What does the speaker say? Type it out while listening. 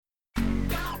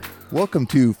Welcome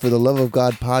to For the Love of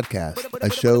God podcast, a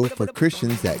show for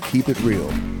Christians that keep it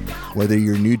real. Whether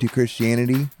you're new to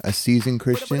Christianity, a seasoned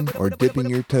Christian, or dipping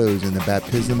your toes in the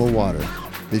baptismal water,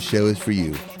 this show is for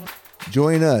you.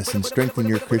 Join us and strengthen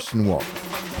your Christian walk.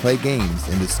 Play games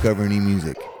and discover new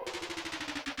music.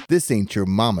 This ain't your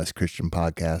mama's Christian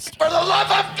podcast. For the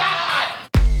love of God!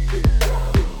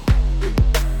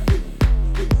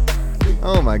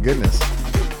 Oh my goodness.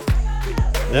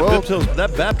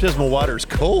 That baptismal water is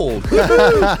cold.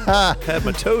 Had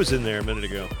my toes in there a minute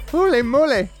ago. Holy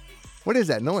moly. What is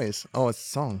that noise? Oh, it's a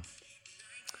song.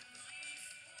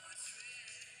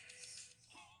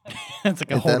 It's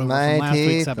like a holdover from last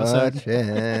week's episode.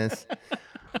 Fortress.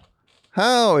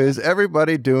 How is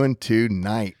everybody doing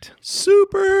tonight?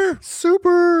 Super.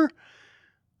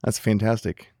 That's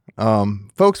fantastic.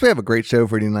 Folks, we have a great show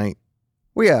for you tonight.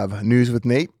 We have News with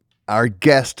Nate, our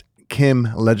guest, Kim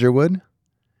Ledgerwood,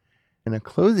 and a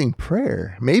closing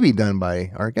prayer, maybe done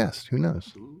by our guest. Who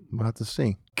knows? We'll have to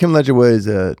see. Kim Ledgerwood is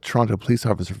a Toronto police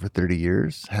officer for 30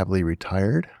 years, happily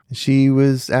retired. She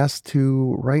was asked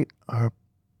to write a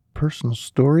personal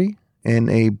story in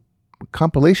a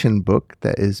compilation book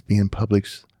that is being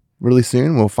published really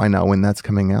soon. We'll find out when that's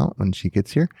coming out, when she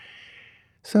gets here.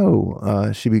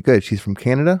 So, she'd be good. She's from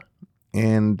Canada,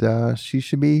 and she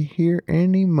should be here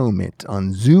any moment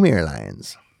on Zoom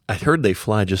Airlines. I heard they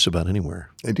fly just about anywhere.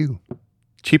 They do.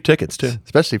 Cheap tickets, too.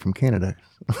 Especially from Canada.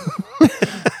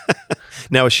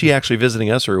 Now, is she actually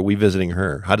visiting us, or are we visiting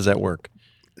her? How does that work?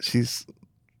 She's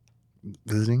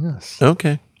visiting us.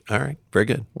 Okay. All right. Very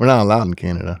good. We're not allowed in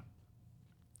Canada.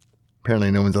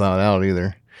 Apparently no one's allowed out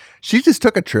either. She just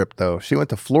took a trip, though. She went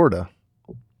to Florida.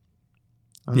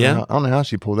 I don't know how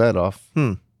she pulled that off.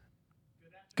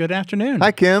 Good afternoon.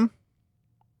 Hi, Kim.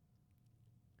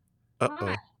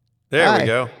 Uh-oh. There Hi. we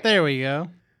go. There we go.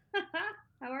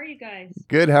 How are you guys?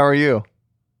 Good. How are you?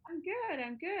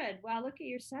 I'm good. Wow, look at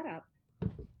your setup.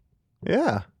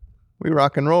 Yeah. We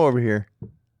rock and roll over here.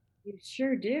 You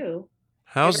sure do.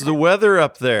 How's the weather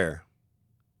up there?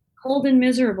 Cold and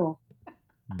miserable.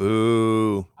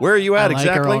 Boo. Where are you at I like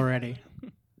exactly? her already.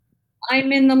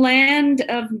 I'm in the land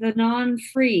of the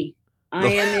non-free. I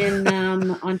am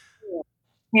in Ontario,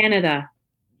 Canada.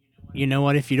 You know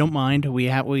what? If you don't mind, we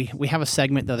have a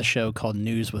segment of the show called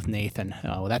News with Nathan.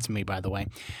 Oh, that's me, by the way.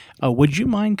 Would you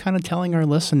mind kind of telling our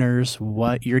listeners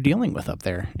what you're dealing with up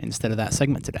there instead of that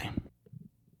segment today?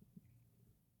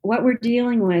 What we're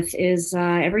dealing with is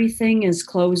everything is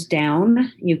closed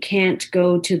down. You can't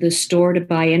go to the store to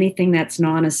buy anything that's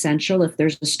non-essential. If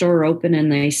there's a store open and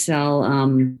they sell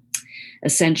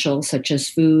essentials such as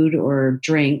food or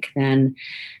drink, then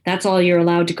that's all you're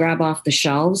allowed to grab off the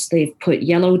shelves. They've put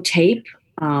yellow tape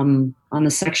on the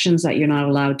sections that you're not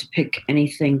allowed to pick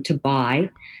anything to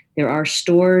buy. There are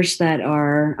stores that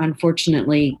are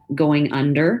unfortunately going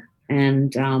under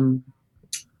and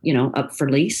up for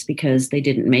lease because they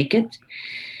didn't make it.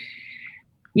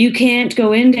 You can't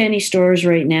go into any stores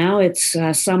right now. It's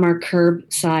some are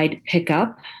curbside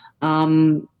pickup.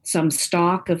 Some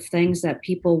stock of things that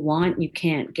people want, you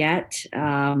can't get.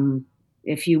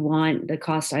 If you want the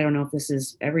cost, I don't know if this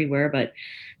is everywhere, but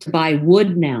to buy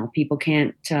wood now, people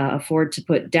can't afford to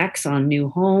put decks on new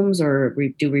homes or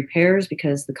do repairs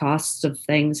because the costs of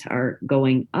things are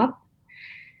going up.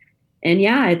 And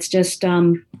yeah, it's just,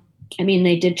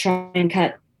 they did try and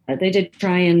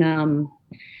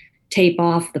tape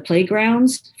off the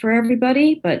playgrounds for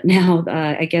everybody, but now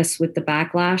I guess with the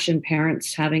backlash and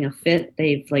parents having a fit,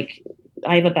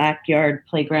 I have a backyard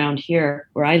playground here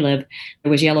where I live.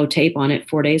 There was yellow tape on it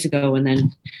 4 days ago, and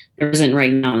then there isn't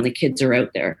right now, and the kids are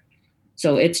out there.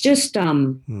 So it's just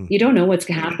you don't know what's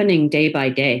happening day by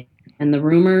day, and the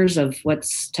rumors of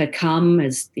what's to come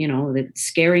is it's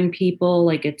scaring people.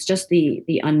 Like it's just the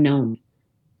unknown.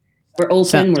 We're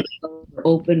open,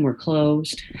 we're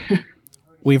closed.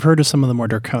 We've heard of some of the more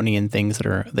draconian things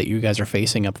that you guys are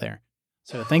facing up there.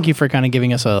 So thank you for kind of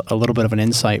giving us a little bit of an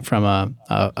insight from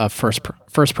a first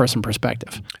person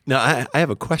perspective. Now, I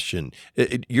have a question.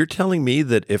 You're telling me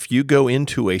that if you go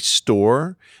into a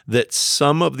store, that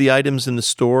some of the items in the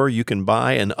store you can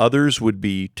buy and others would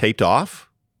be taped off?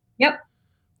 Yep.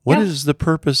 What is the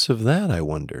purpose of that, I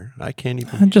wonder? I can't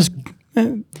even... Just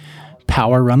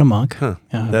power run amok.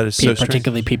 That is so strange.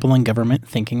 Particularly people in government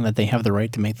thinking that they have the right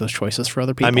to make those choices for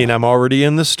other people. I mean, I'm already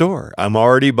in the store. I'm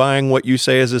already buying what you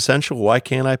say is essential. Why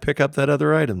can't I pick up that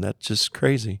other item? That's just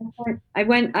crazy.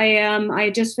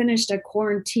 I just finished a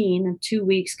quarantine of 2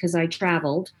 weeks because I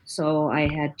traveled. So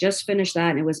I had just finished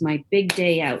that and it was my big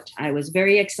day out. I was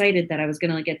very excited that I was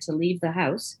going to get to leave the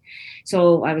house.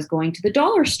 So I was going to the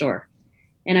dollar store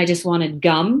and I just wanted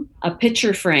gum, a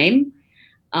picture frame,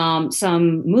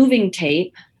 some moving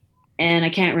tape, and I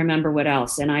can't remember what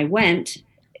else. And I went,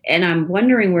 and I'm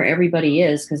wondering where everybody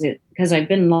is because I've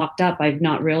been locked up. I've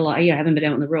not realized, I haven't been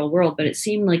out in the real world, but it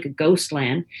seemed like a ghost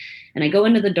land. And I go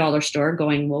into the dollar store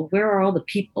going, well, where are all the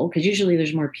people? Because usually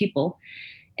there's more people.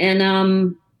 And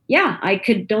I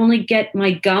could only get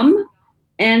my gum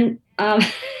and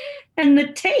and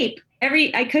the tape.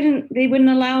 They wouldn't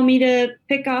allow me to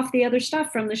pick off the other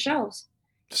stuff from the shelves.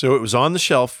 So it was on the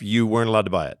shelf. You weren't allowed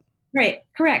to buy it. Right,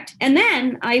 correct. And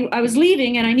then I was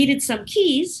leaving and I needed some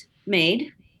keys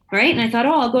made, right? And I thought,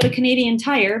 I'll go to Canadian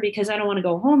Tire because I don't want to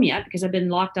go home yet because I've been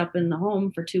locked up in the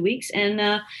home for 2 weeks.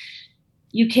 And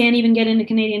you can't even get into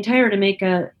Canadian Tire to make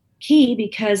a key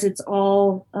because it's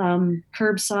all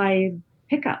curbside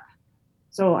pickup.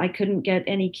 So I couldn't get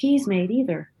any keys made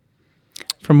either.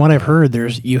 From what I've heard,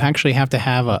 you actually have to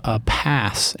have a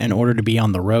pass in order to be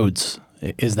on the roads.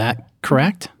 Is that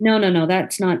correct? No,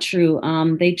 that's not true.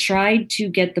 They tried to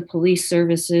get the police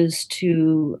services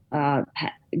to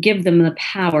give them the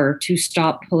power to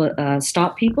stop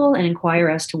people and inquire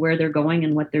as to where they're going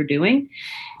and what they're doing.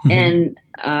 Mm-hmm.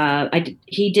 And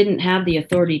he didn't have the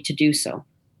authority to do so,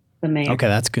 the mayor. Okay,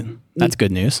 that's good. That's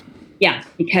good news. Yeah,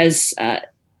 because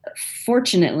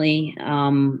fortunately,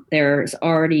 there's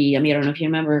already, I don't know if you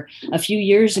remember a few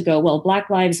years ago,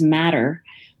 Black Lives Matter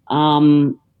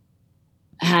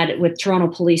had, with Toronto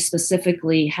Police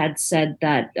specifically, had said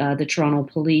that the Toronto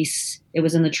Police, it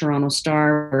was in the Toronto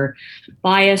Star, were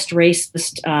biased,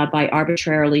 racist by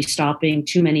arbitrarily stopping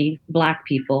too many Black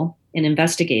people and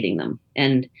investigating them.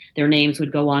 And their names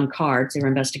would go on cards. They were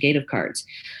investigative cards.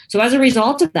 So as a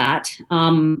result of that,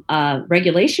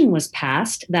 regulation was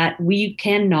passed that we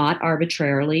cannot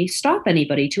arbitrarily stop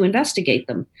anybody to investigate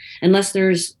them unless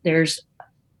there's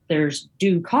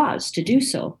due cause to do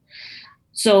so.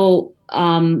 So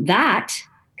that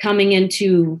coming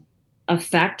into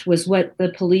effect was what the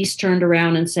police turned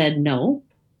around and said, no,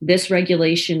 this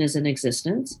regulation is in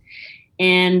existence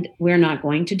and we're not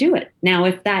going to do it. Now,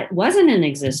 if that wasn't in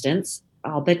existence,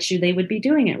 I'll bet you they would be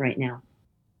doing it right now.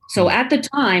 So at the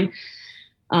time,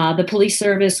 the police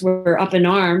service were up in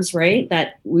arms, right?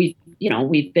 That we've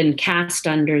been cast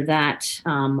under that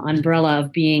umbrella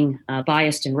of being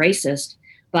biased and racist.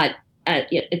 But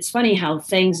it's funny how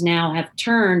things now have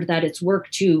turned that it's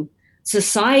worked to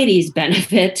society's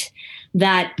benefit.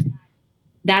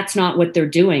 That's not what they're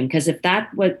doing. Because if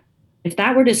that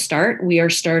were to start, we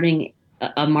are starting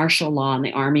a martial law, and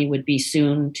the army would be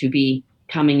soon to be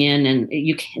coming in,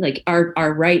 and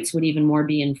our rights would even more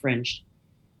be infringed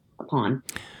upon.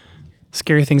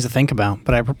 Scary things to think about,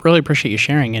 but I really appreciate you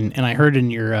sharing. And I heard in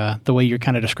your the way you're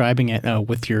kind of describing it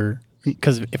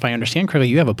because if I understand correctly,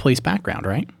 you have a police background,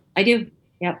 right? I do.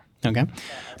 Yep. Okay.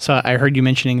 So I heard you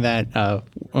mentioning that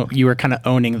you were kind of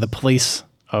owning the police,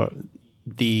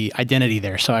 the identity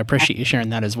there. So I appreciate you sharing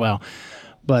that as well.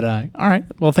 But all right.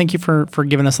 Well, thank you for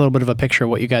giving us a little bit of a picture of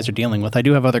what you guys are dealing with. I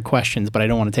do have other questions, but I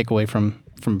don't want to take away from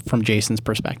Jason's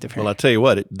perspective here. Well, I'll tell you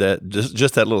what, that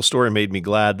just that little story made me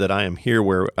glad that I am here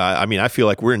where, I feel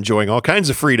like we're enjoying all kinds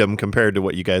of freedom compared to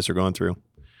what you guys are going through.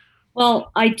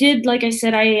 Well, I did, like I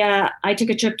said, I took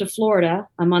a trip to Florida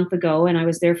a month ago, and I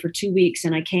was there for 2 weeks,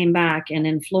 and I came back, and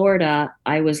in Florida,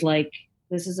 I was like,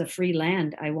 this is a free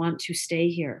land. I want to stay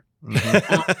here.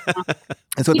 Mm-hmm.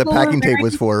 That's what the packing tape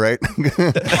was for, right?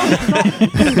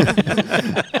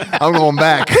 I'm going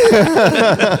back.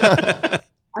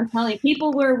 I'm telling you,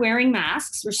 people were wearing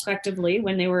masks respectively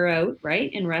when they were out,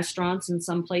 right? In restaurants, and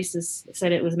some places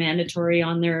said it was mandatory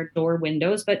on their door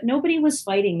windows, but nobody was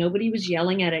fighting. Nobody was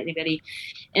yelling at anybody.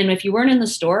 And if you weren't in the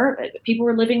store, people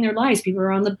were living their lives. People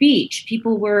were on the beach.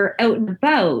 People were out and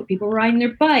about. People were riding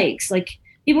their bikes. Like,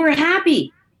 people were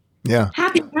happy. Yeah.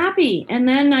 Happy. And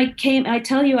then I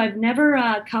tell you, I've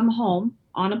never come home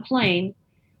on a plane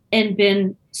and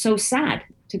been so sad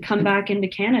to come back into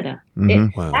Canada.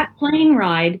 Mm-hmm. Wow. That plane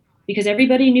ride, because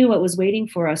everybody knew what was waiting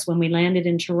for us when we landed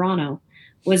in Toronto,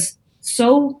 was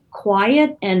so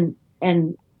quiet and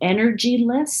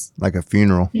energyless. Like a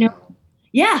funeral.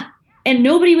 Yeah. And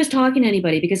nobody was talking to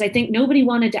anybody because I think nobody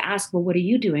wanted to ask, well, what are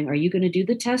you doing? Are you going to do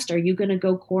the test? Are you going to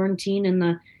go quarantine in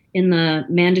the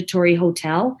mandatory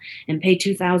hotel and pay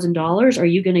 $2,000? Are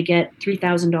you going to get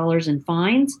 $3,000 in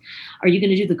fines? Are you going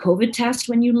to do the COVID test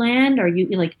when you land? Are you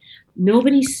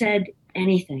nobody said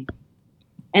anything.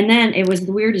 And then it was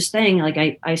the weirdest thing. Like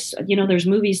I there's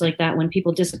movies like that when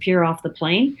people disappear off the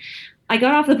plane. I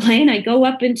got off the plane, I go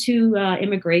up into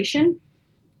immigration,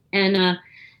 and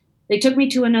they took me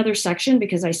to another section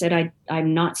because I said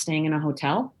I'm not staying in a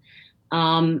hotel.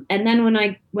 And then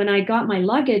when I got my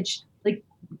luggage,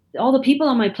 all the people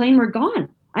on my plane were gone.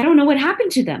 I don't know what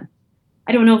happened to them.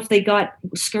 I don't know if they got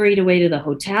scurried away to the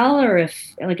hotel or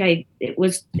if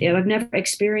I've never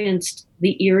experienced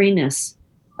the eeriness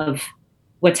of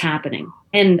what's happening.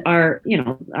 And our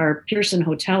Pearson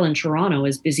Hotel in Toronto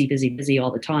is busy, busy, busy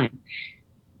all the time.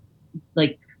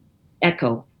 Like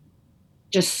echo,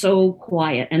 just so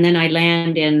quiet. And then I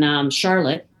land in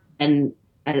Charlotte and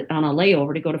on a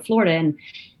layover to go to Florida,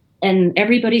 and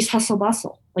everybody's hustle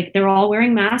bustle. Like they're all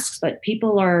wearing masks, but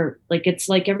people are like, it's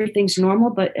like everything's normal,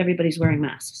 but everybody's wearing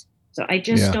masks. So I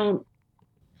just don't.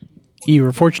 You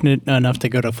were fortunate enough to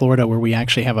go to Florida, where we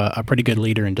actually have a pretty good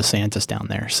leader in DeSantis down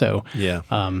there. So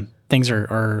things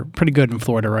are pretty good in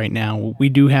Florida right now. We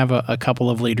do have a couple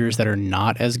of leaders that are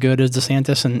not as good as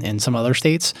DeSantis in some other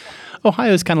states.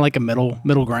 Ohio is kind of like a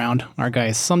middle ground. Our guy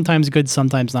is sometimes good,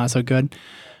 sometimes not so good.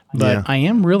 But I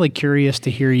am really curious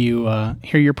to hear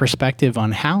your perspective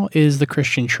on how is the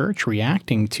Christian church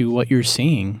reacting to what you're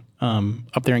seeing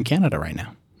up there in Canada right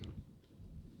now.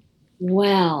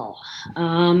 Well,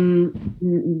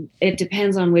 it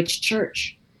depends on which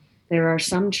church. There are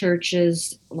some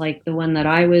churches, like the one that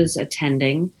I was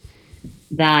attending,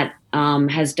 that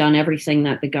has done everything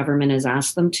that the government has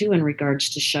asked them to in regards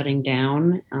to shutting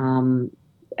down.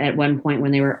 At one point,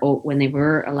 when they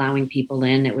were allowing people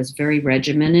in, it was very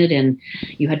regimented, and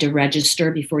you had to register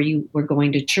before you were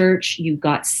going to church. You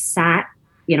got sat,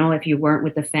 if you weren't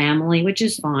with the family, which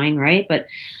is fine, right? But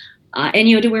and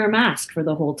you had to wear a mask for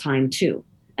the whole time too.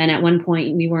 And at one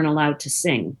point, we weren't allowed to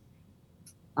sing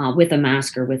with a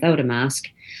mask or without a mask.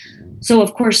 So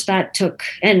of course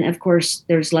and of course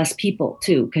there's less people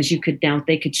too, because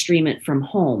they could stream it from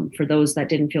home for those that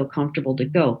didn't feel comfortable to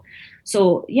go.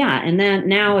 So and then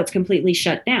now it's completely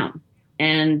shut down.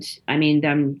 And I mean,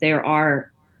 there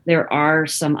are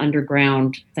some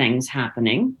underground things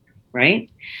happening, right?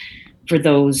 For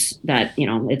those that,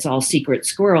 it's all secret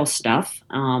squirrel stuff.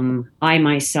 I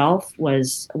myself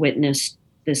was witness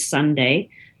this Sunday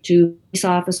to police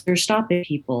officers stopping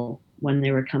people when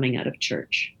they were coming out of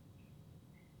church.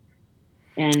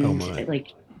 And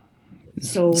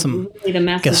some really the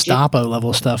message Gestapo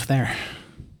level stuff there.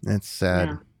 That's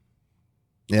sad.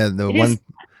 Yeah, the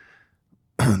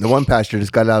one pastor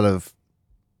just got out of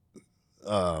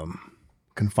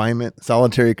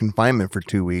solitary confinement for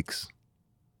 2 weeks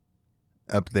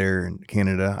up there in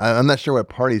Canada. I'm not sure what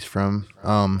part he's from.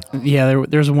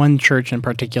 There's one church in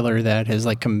particular that has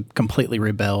completely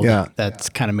rebelled. Yeah, that's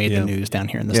kind of made the news down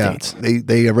here in the States.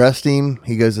 They arrest him.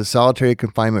 He goes to solitary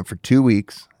confinement for 2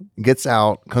 weeks, gets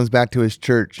out, comes back to his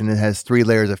church, and it has 3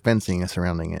 layers of fencing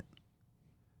surrounding it.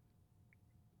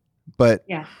 But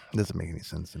it doesn't make any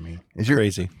sense to me.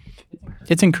 Crazy.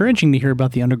 It's encouraging to hear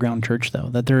about the underground church, though,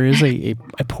 that there is a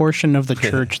portion of the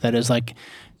church that is like,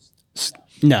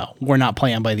 no, we're not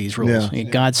playing by these rules. Yeah.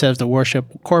 God says to worship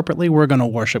corporately. We're going to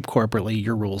worship corporately.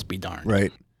 Your rules be darned.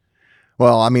 Right.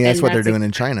 Well, I mean, that's what they're doing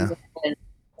in China.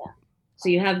 So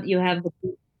you have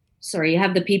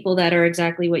the people that are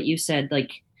exactly what you said.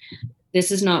 Like,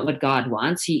 this is not what God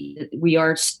wants. We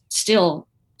are still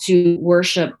to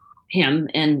worship Him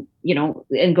and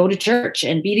go to church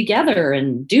and be together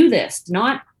and do this,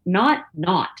 not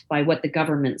by what the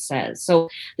government says. So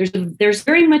there's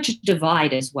very much a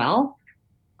divide as well.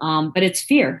 But it's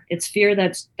fear. It's fear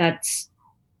that's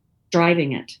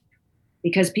driving it,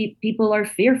 because people are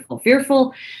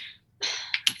fearful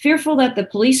that the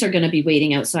police are going to be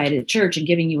waiting outside of the church and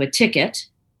giving you a ticket,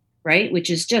 right?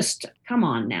 Which is just, come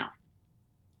on now,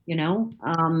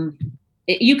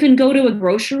 you can go to a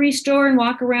grocery store and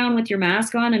walk around with your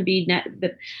mask on and be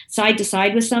side to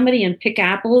side with somebody and pick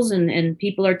apples and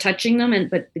people are touching them,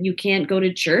 but you can't go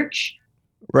to church.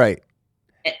 Right.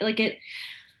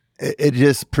 It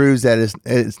just proves that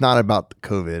it's not about the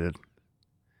COVID.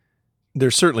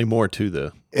 There's certainly more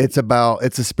to it's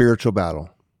a spiritual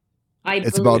battle.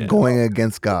 It's about going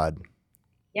against God.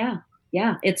 Yeah.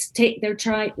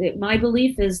 My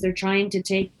belief is they're trying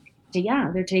to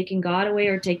they're taking God away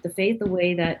or take the faith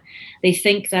away, that they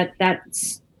think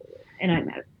that's,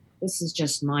 and this is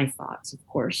just my thoughts, of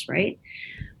course, right?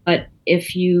 But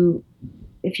if you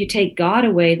take God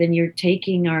away, then you're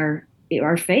taking our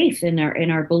faith and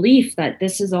our belief that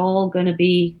this is all going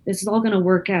to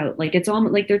work out. Like, it's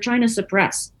almost like they're trying to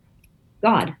suppress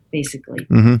God, basically.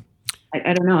 Mm-hmm.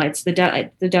 I don't know. It's the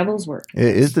devil's work.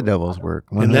 It is the devil's work,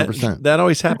 100%. And that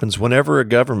always happens whenever a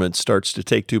government starts to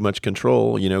take too much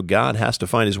control. God has to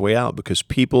find his way out, because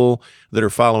people that are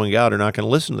following God are not going to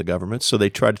listen to the government, so they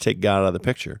try to take God out of the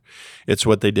picture. It's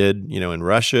what they did, in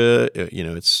Russia.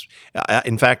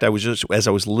 In fact, as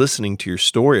I was listening to your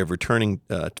story of returning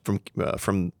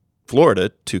from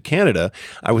Florida to Canada,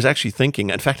 I was actually thinking.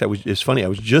 In fact, it's funny. I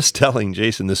was just telling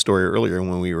Jason this story earlier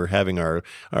when we were having our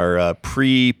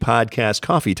pre-podcast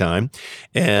coffee time,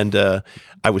 and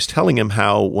I was telling him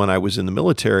how when I was in the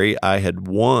military, I had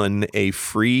won a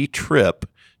free trip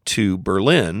to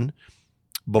Berlin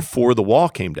before the wall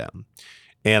came down,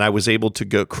 and I was able to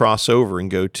go cross over and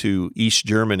go to East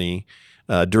Germany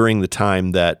during the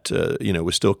time that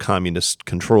was still communist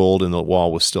controlled and the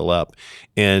wall was still up.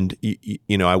 And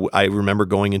I remember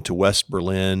going into West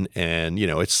Berlin, and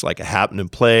it's like a happening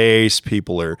place.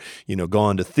 People are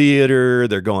going to theater,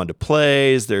 they're going to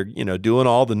plays, they're doing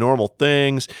all the normal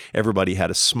things. Everybody had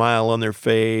a smile on their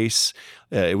face.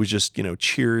 It was just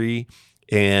cheery.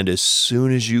 And as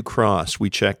soon as you crossed, we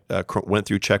went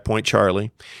through Checkpoint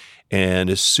Charlie, and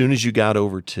as soon as you got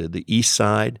over to the east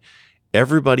side,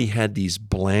 everybody had these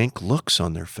blank looks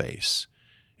on their face.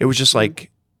 It was just like,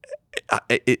 and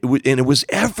it was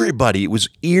everybody. It was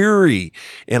eerie,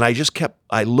 and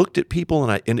I looked at people,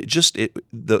 and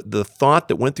the thought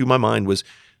that went through my mind was,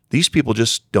 these people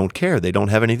just don't care. They don't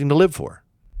have anything to live for,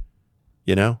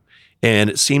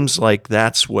 And it seems like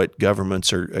that's what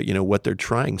governments are, what they're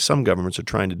trying. Some governments are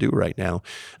trying to do right now.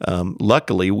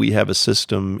 Luckily, we have a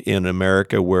system in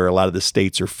America where a lot of the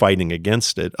states are fighting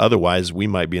against it. Otherwise, we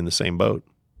might be in the same boat.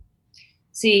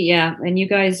 See, yeah, and you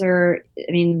guys are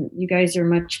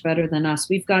much better than us.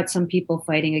 We've got some people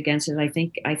fighting against it. I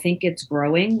think it's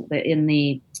growing in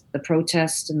the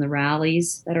protests and the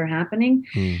rallies that are happening.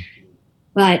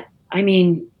 But I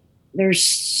mean,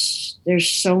 there's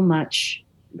so much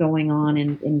going on,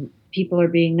 and people are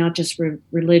being, not just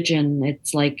religion.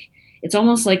 It's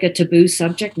almost like a taboo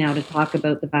subject now to talk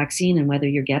about the vaccine and whether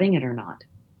you're getting it or not,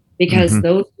 because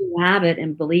those who have it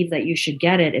and believe that you should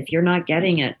get it, if you're not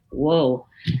getting it, whoa,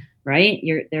 right?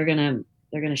 They're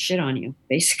gonna shit on you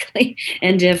basically.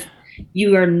 And if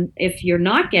you're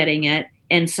not getting it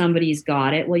and somebody's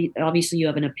got it, well, obviously you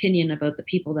have an opinion about the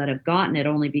people that have gotten it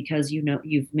only because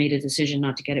you've made a decision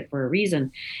not to get it for a reason.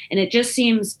 And it just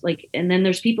seems like, and then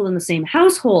there's people in the same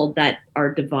household that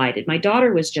are divided. My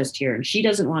daughter was just here and she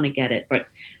doesn't want to get it, but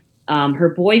her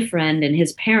boyfriend and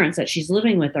his parents that she's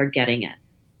living with are getting it.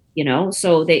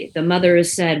 So the mother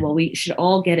has said, well, we should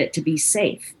all get it to be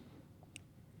safe.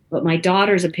 But my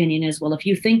daughter's opinion is, well, if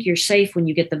you think you're safe when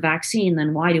you get the vaccine,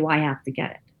 then why do I have to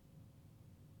get it?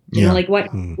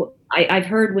 I've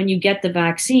heard when you get the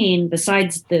vaccine,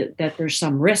 besides that there's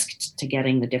some risk to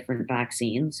getting the different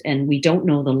vaccines, and we don't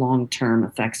know the long-term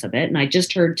effects of it. And I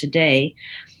just heard today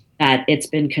that it's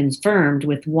been confirmed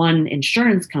with one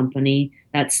insurance company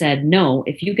that said, no,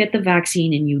 if you get the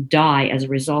vaccine and you die as a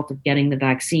result of getting the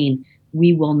vaccine,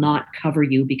 we will not cover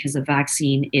you because the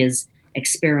vaccine is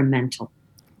experimental.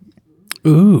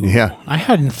 Ooh, yeah. I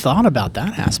hadn't thought about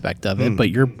that aspect of it,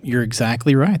 but you're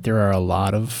exactly right. There are a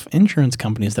lot of insurance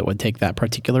companies that would take that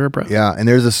particular approach. Yeah, and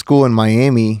there's a school in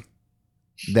Miami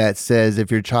that says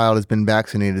if your child has been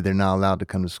vaccinated, they're not allowed to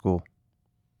come to school.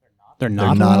 They're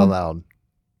not allowed.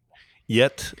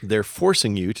 Yet they're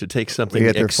forcing you to take something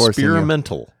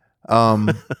experimental.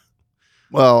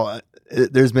 Well,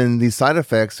 there's been these side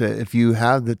effects. If you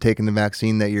have taken the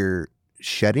vaccine, that you're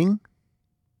shedding.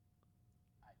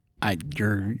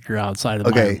 You're outside of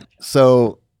okay,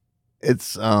 so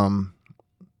it's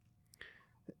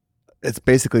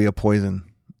basically a poison,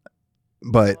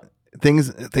 but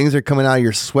things are coming out of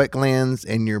your sweat glands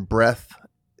and your breath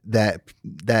that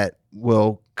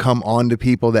will come on to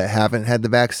people that haven't had the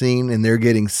vaccine, and they're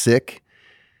getting sick,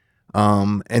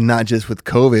 and not just with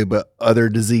COVID but other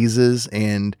diseases,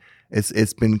 and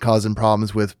it's been causing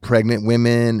problems with pregnant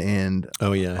women and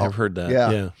I've heard that.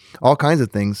 Yeah, all kinds of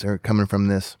things are coming from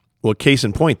this. Well, case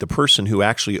in point, the person who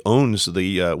actually owns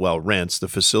rents the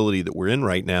facility that we're in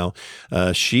right now,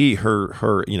 her,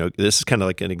 this is kind of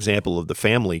like an example of the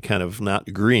family kind of not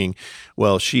agreeing.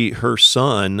 Well, her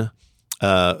son,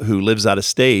 who lives out of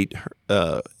state,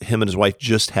 him and his wife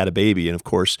just had a baby. And of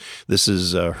course, this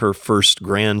is her first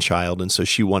grandchild. And so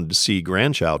she wanted to see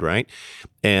grandchild, right?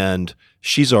 And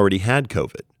she's already had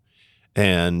COVID.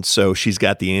 And so she's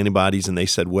got the antibodies, and they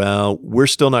said, well, we're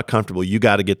still not comfortable. You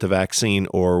got to get the vaccine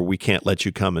or we can't let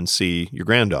you come and see your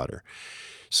granddaughter.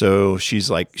 So she's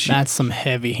like, that's some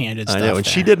heavy-handed stuff. I know, and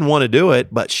she didn't want to do it,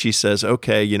 but she says,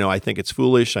 okay, I think it's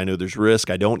foolish. I know there's risk.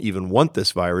 I don't even want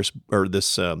this virus or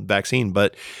this vaccine,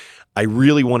 but I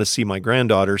really want to see my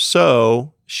granddaughter.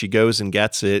 So she goes and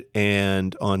gets it.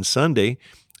 And on Sunday,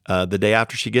 the day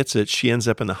after she gets it, she ends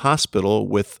up in the hospital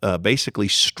with basically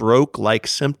stroke-like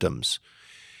symptoms.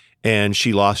 And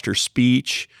she lost her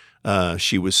speech.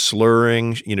 She was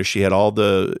slurring. She had all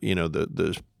the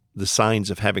signs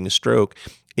of having a stroke.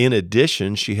 In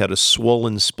addition, she had a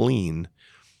swollen spleen.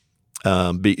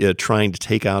 trying to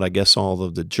take out, I guess, all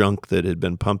of the junk that had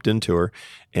been pumped into her.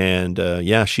 And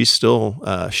she's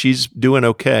still she's doing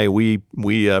okay. We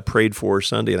prayed for her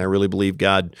Sunday, and I really believe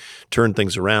God turned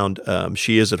things around.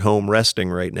 She is at home resting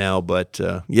right now, but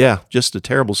just a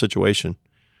terrible situation.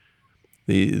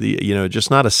 The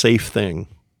just not a safe thing.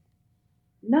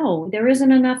 No, there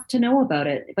isn't enough to know about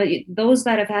it. But those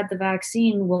that have had the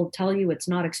vaccine will tell you it's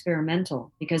not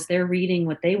experimental because they're reading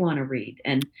what they want to read.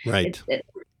 And right.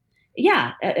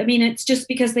 I mean, it's just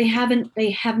because they have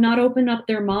not opened up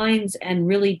their minds and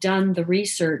really done the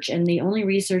research. And the only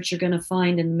research you're going to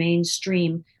find in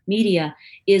mainstream media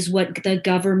is what the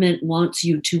government wants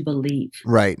you to believe.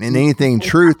 Right. And anything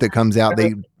truth that comes out,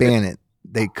 they ban it.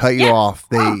 They cut you off.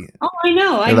 I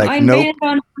know. I'm nope.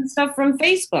 banned on stuff from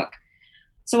Facebook.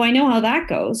 So I know how that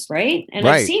goes, right? And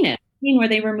right. I've seen it. I've seen where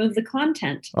they remove the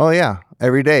content. Oh, yeah.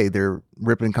 Every day they're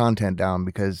ripping content down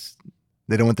because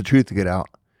they don't want the truth to get out.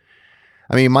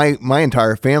 I mean, my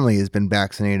entire family has been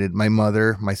vaccinated. My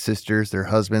mother, my sisters, their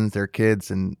husbands, their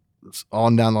kids, and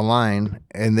on down the line.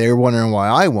 And they're wondering why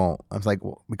I won't. I was like,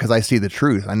 well, because I see the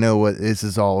truth. I know what this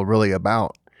is all really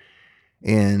about.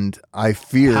 And I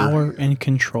fear power and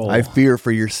control. I fear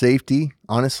for your safety,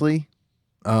 honestly,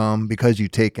 because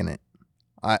you've taken it.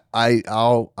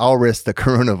 I'll risk the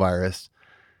coronavirus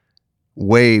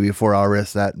way before I'll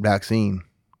risk that vaccine.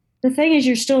 The thing is,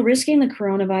 you're still risking the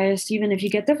coronavirus even if you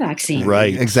get the vaccine.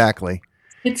 Right. Exactly.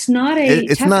 It's not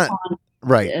it's not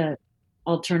right.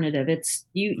 Alternative. It's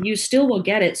you still will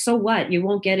get it. So what? You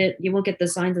won't get it. You won't get the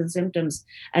signs and symptoms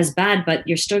as bad, but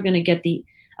you're still going to get the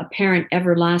apparent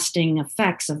everlasting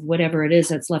effects of whatever it is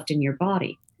that's left in your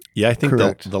body. Yeah, I think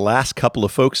the last couple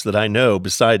of folks that I know,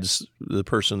 besides the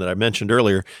person that I mentioned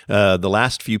earlier, the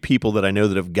last few people that I know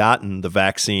that have gotten the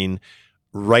vaccine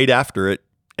right after it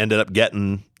ended up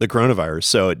getting the coronavirus.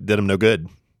 So it did them no good.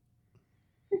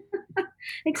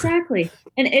 Exactly.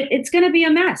 And it's going to be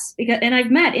a mess and I've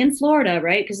met in Florida,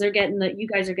 right? Because you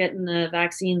guys are getting the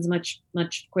vaccines much,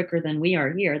 much quicker than we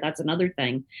are here. That's another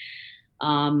thing.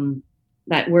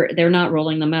 That they're not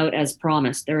rolling them out as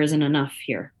promised. There isn't enough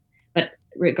here. But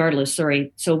regardless,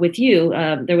 sorry. So with you,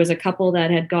 there was a couple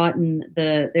that had gotten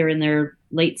they're in their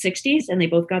late 60s and they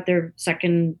both got their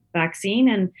second vaccine.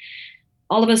 And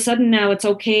all of a sudden now it's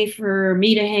okay for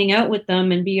me to hang out with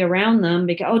them and be around them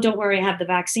because, oh, don't worry, I have the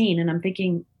vaccine. And I'm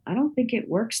thinking, I don't think it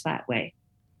works that way.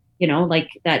 Like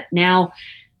that now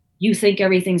you think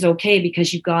everything's okay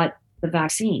because you got the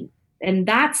vaccine. And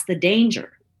that's the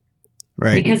danger.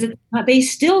 Right. Because they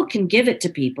still can give it to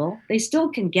people. They still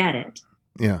can get it.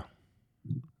 Yeah.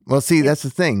 Well, see, that's the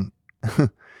thing.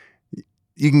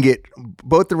 You can get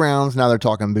both the rounds. Now they're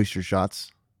talking booster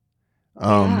shots.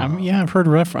 I've heard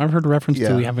reference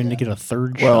to having to get a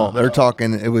third shot. Well, they're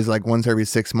talking, it was like once every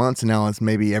 6 months, and now it's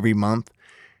maybe every month.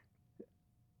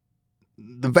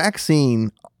 The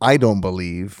vaccine, I don't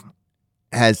believe,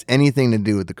 has anything to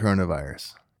do with the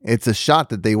coronavirus. It's a shot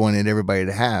that they wanted everybody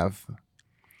to have.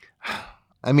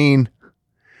 I mean,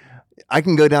 I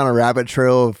can go down a rabbit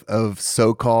trail of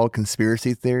so-called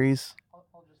conspiracy theories,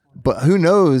 but who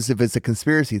knows if it's a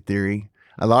conspiracy theory?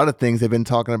 A lot of things they've been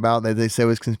talking about that they say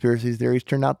was conspiracy theories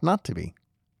turned out not to be.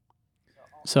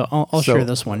 So I'll share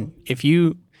this one. If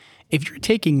you're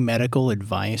taking medical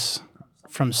advice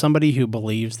from somebody who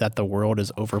believes that the world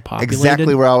is overpopulated,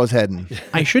 exactly where I was heading.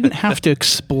 I shouldn't have to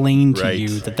explain to Right.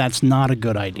 you that that's not a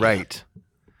good idea. Right.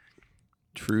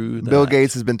 True. Bill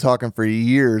Gates has been talking for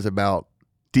years about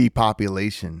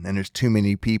depopulation and there's too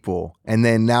many people. And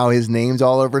then now his name's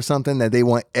all over something that they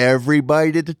want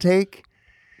everybody to take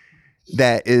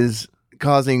that is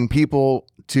causing people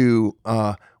to,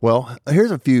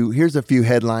 here's a few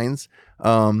headlines.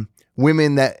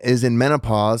 Women that is in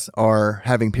menopause are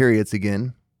having periods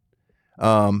again.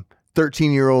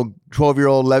 13-year-old,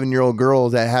 12-year-old, 11-year-old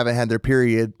girls that haven't had their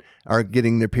period are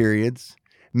getting their periods.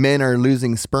 Men are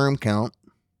losing sperm count.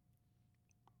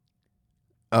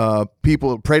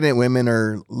 Pregnant women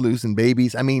are losing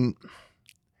babies. I mean,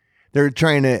 they're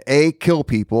trying to A, kill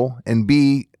people, and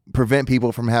B, prevent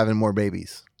people from having more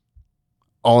babies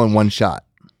all in one shot.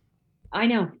 I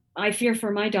know. I fear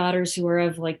for my daughters who are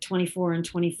of like 24 and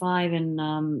 25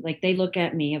 and they look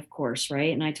at me, of course,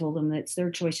 right? And I told them that it's their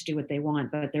choice to do what they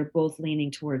want, but they're both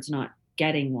leaning towards not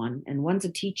getting one. And one's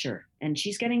a teacher and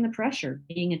she's getting the pressure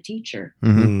being a teacher.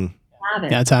 Mm-hmm.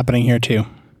 That's happening here too.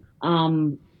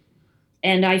 And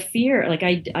I fear, like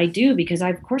I do, because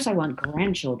of course I want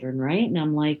grandchildren, right? And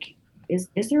I'm like, is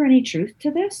there any truth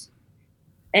to this?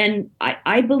 And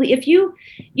I believe if you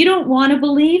don't want to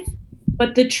believe,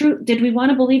 But the truth, did we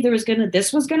want to believe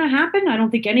this was gonna happen? I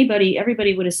don't think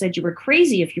everybody would have said you were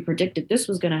crazy if you predicted this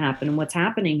was gonna happen and what's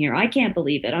happening here. I can't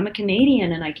believe it. I'm a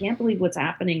Canadian and I can't believe what's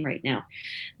happening right now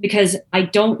because I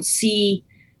don't see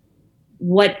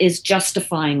what is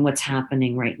justifying what's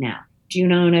happening right now. Do you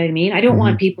know what I mean? I don't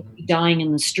want people to be dying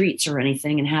in the streets or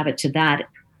anything and have it to that,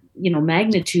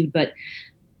 magnitude, but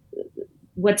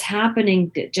what's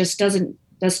happening just doesn't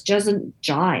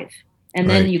jive. And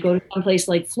then you go to some place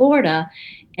like Florida,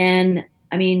 and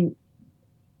I mean,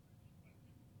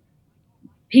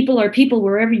 people are people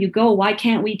wherever you go. Why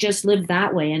can't we just live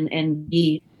that way and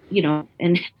be,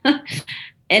 and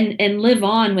and live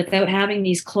on without having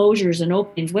these closures and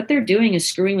openings? What they're doing is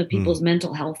screwing with people's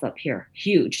mental health up here.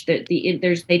 Huge. They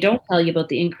don't tell you about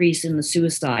the increase in the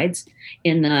suicides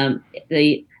in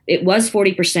it was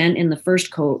 40% in the first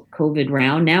COVID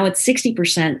round. Now it's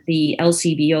 60%. The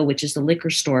LCBO, which is the liquor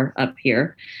store up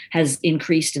here, has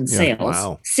increased in sales.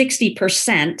 Wow.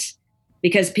 60%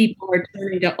 because people are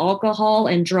turning to alcohol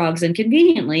and drugs. And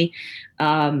conveniently,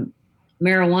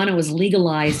 marijuana was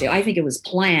legalized. I think it was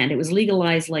planned. It was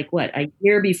legalized a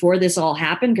year before this all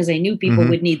happened because they knew people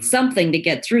would need something to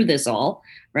get through this all,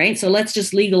 right? So let's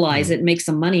just legalize it and make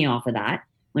some money off of that.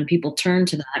 When people turn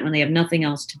to that, when they have nothing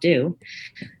else to do,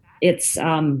 it's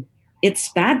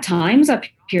bad times up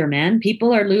here, man.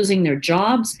 People are losing their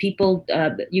jobs. People,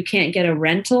 you can't get a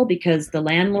rental because the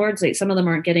landlords, some of them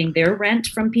aren't getting their rent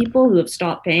from people who have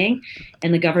stopped paying,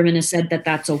 and the government has said that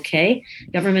that's okay.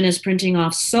 Government is printing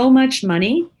off so much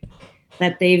money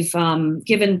that they've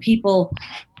given people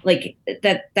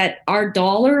that our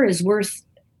dollar is worth.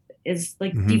 Is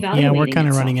devaluing. Yeah, we're kind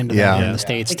of running into that in the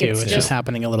States too. It's just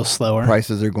happening a little slower.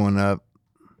 Prices are going up.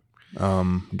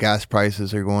 Gas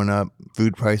prices are going up.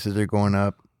 Food prices are going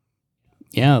up.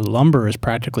 Yeah, lumber is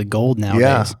practically gold nowadays.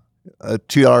 Yeah, a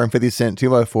 $2.50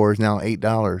 2x4 is now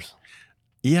 $8.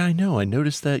 Yeah, I know. I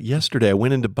noticed that yesterday. I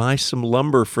went in to buy some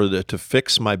lumber to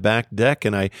fix my back deck,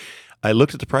 and I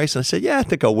looked at the price and I said, "Yeah, I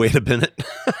think I'll wait a minute."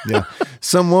 Yeah,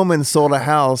 some woman sold a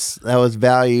house that was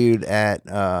valued at.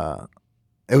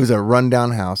 It was a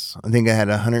rundown house. I think it had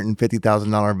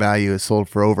 $150,000 value. It sold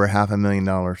for over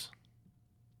 $500,000.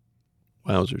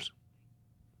 Wowzers.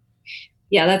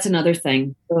 Yeah, that's another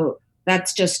thing. So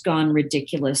that's just gone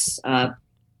ridiculous.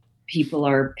 People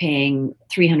are paying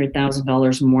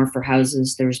 $300,000 more for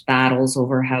houses. There's battles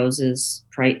over houses,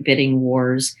 bidding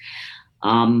wars.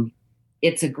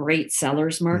 It's a great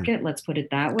seller's market. Let's put it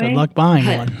that way. Good luck buying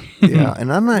one. Yeah,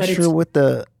 and I'm not sure what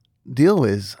the deal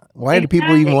is. Why do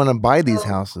people even want to buy these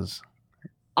houses?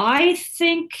 I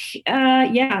think,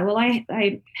 well,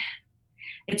 I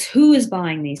it's who is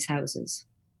buying these houses.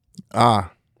 Right?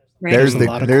 There's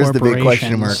the big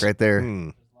question mark right there.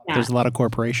 Yeah. There's a lot of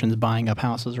corporations buying up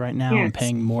houses right now and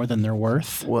paying more than they're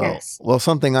worth. Well,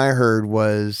 something I heard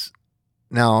was,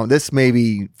 now this may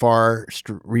be far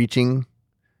reaching,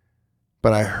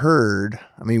 but I heard,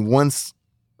 once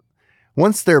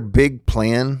their big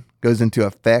plan goes into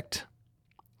effect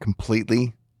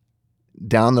completely,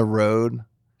 down the road,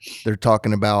 they're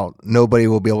talking about nobody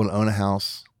will be able to own a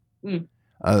house.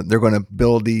 They're going to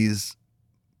build these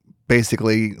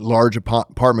basically large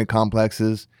apartment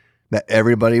complexes that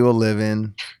everybody will live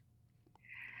in,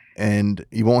 and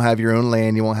you won't have your own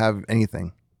land. You won't have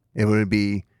anything. It would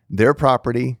be their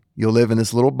property. You'll live in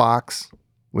this little box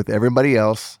with everybody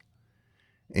else.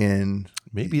 And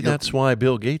maybe that's why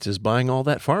Bill Gates is buying all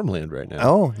that farmland right now.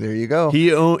 Oh, there you go.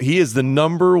 He is the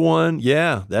number one.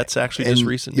 Yeah, that's actually just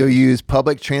recent. You'll use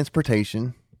public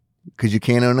transportation because you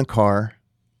can't own a car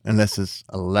unless it's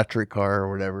an electric car or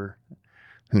whatever.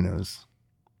 Who knows?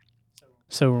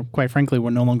 So, quite frankly,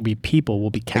 we'll no longer be people. We'll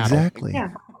be cattle. Exactly.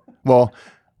 Yeah. Well,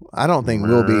 I don't think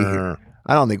we'll be here.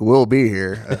 I don't think we'll be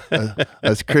here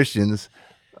as Christians.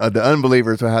 The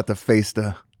unbelievers will have to face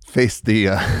the.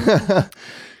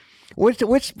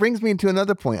 Which brings me to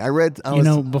another point.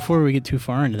 Before we get too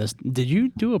far into this, did you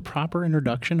do a proper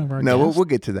introduction of our No, guest? we'll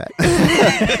get to that.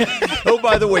 Oh,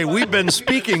 by the way, we've been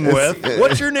speaking with,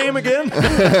 what's your name again?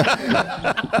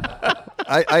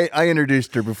 I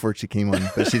introduced her before she came on,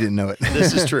 but she didn't know it.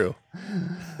 This is true.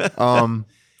 I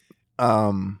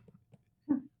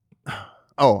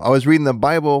was reading the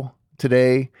Bible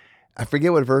today. I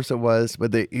forget what verse it was,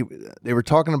 but they were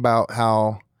talking about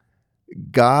how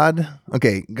God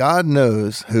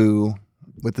knows who,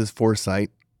 with his foresight,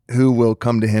 who will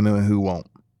come to him and who won't.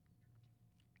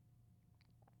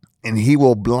 And he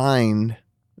will blind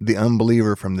the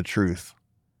unbeliever from the truth.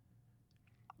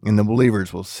 And the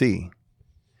believers will see,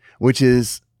 which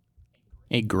is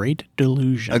a great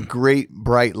delusion, a great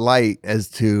bright light as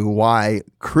to why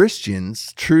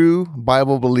Christians, true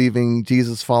Bible-believing,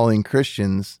 Jesus-following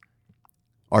Christians,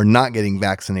 are not getting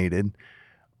vaccinated,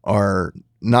 are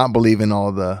not believing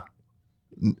all the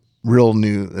real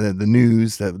the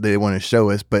news that they want to show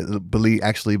us, but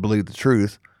actually believe the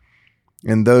truth.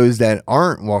 And those that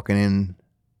aren't walking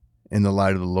in the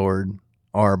light of the Lord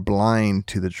are blind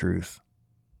to the truth,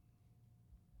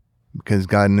 because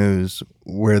God knows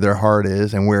where their heart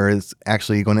is and where it's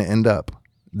actually going to end up,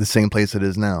 the same place it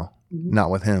is now,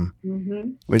 not with Him,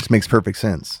 which makes perfect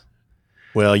sense.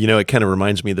 Well, it kind of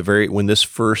reminds me when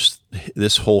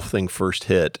this whole thing first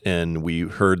hit, and we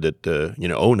heard that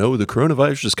oh no, the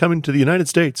coronavirus is coming to the United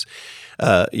States,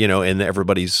 and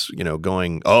everybody's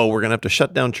going, oh, we're gonna have to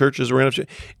shut down churches,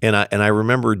 and I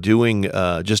remember doing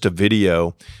just a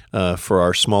video for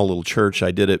our small little church.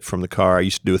 I did it from the car. I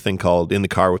used to do a thing called In the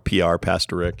Car with PR,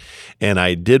 Pastor Rick, and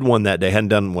I did one that day. Hadn't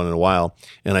done one in a while,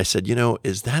 and I said,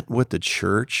 is that what the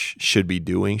church should be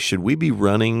doing? Should we be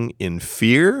running in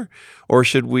fear? Or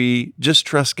should we just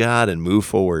trust God and move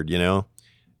forward,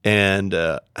 And,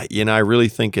 I really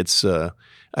think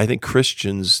I think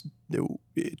Christians,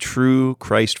 true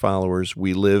Christ followers,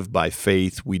 we live by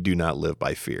faith. We do not live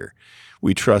by fear.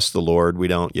 We trust the Lord. We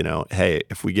don't, hey,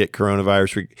 if we get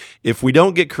coronavirus, if we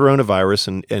don't get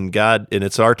coronavirus and God, and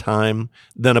it's our time,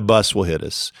 then a bus will hit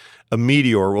us. A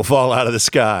meteor will fall out of the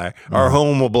sky. Our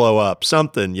home will blow up.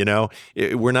 Something,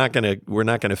 we're not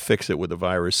gonna fix it with a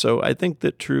virus. So I think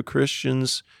that true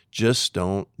Christians just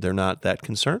they're not that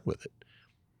concerned with it.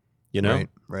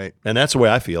 Right. And that's the way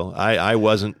I feel. I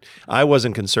wasn't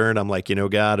concerned. I'm like,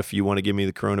 God, if you want to give me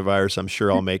the coronavirus, I'm sure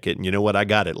I'll make it. And you know what? I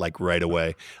got it like right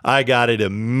away. I got it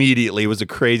immediately. It was the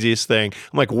craziest thing.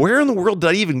 I'm like, where in the world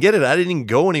did I even get it? I didn't even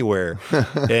go anywhere.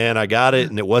 And I got it,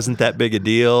 and it wasn't that big a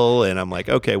deal. And I'm like,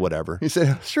 okay, whatever. He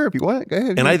said, sure, if you want, go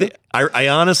ahead. And I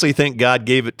honestly think God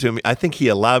gave it to me. I think He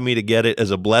allowed me to get it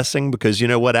as a blessing, because you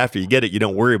know what? After you get it, you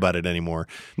don't worry about it anymore.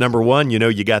 Number one,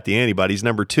 you got the antibodies.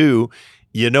 Number two,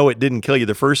 it didn't kill you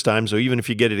the first time, so even if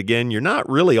you get it again, you're not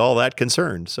really all that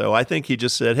concerned. So I think He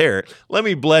just said, here, let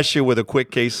me bless you with a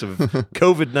quick case of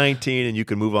COVID-19, and you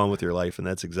can move on with your life, and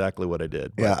that's exactly what I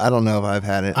did. Yeah, I don't know if I've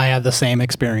had it. I had the same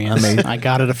experience. I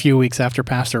got it a few weeks after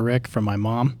Pastor Rick from my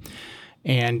mom,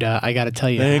 and I got to tell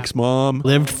you, thanks, Mom.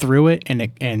 Lived through it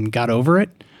and got over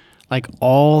it. Like,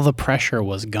 all the pressure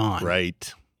was gone.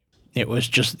 Right. It was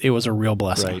a real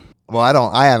blessing. Right. Well,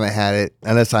 I haven't had it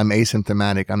unless I'm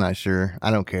asymptomatic. I'm not sure. I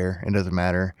don't care. It doesn't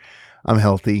matter. I'm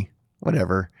healthy.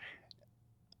 Whatever.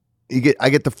 I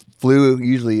get the flu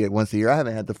usually once a year. I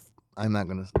haven't had I'm not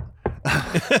going to.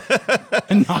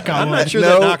 Knock on I'm wood. not sure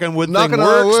that knock on wood thing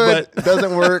works, but it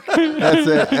doesn't work.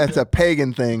 That's a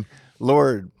pagan thing.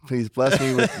 Lord, please bless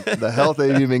me with the health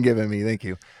that you've been giving me. Thank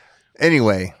you.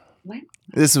 Anyway,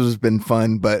 this has been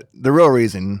fun, but the real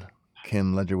reason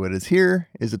Kim Ledgerwood is here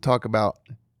is to talk about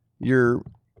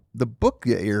the book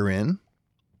that you're in.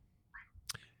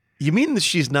 You mean that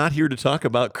she's not here to talk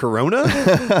about Corona?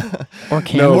 Or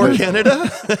Canada? Or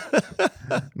Canada?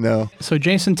 No. So,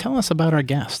 Jason, tell us about our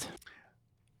guest.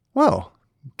 Well,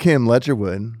 Kim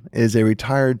Ledgerwood is a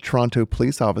retired Toronto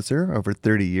police officer over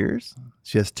 30 years.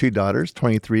 She has 2 daughters,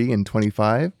 23 and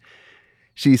 25.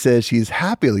 She says she's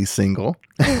happily single.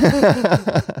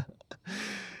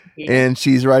 And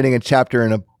she's writing a chapter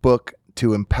in a book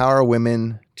to empower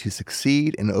women to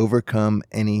succeed and overcome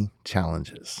any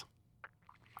challenges.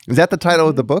 Is that the title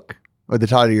of the book or the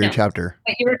title of your chapter?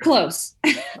 But you were close.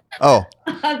 Oh.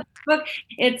 Book.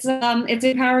 It's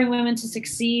Empowering Women to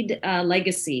Succeed,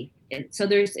 Legacy.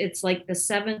 It's like the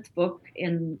 7th book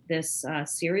in this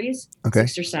series, okay.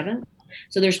 6th or 7th.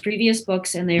 So there's previous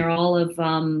books, and they are all of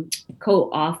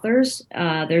co-authors.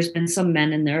 There's been some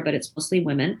men in there, but it's mostly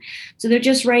women. So they're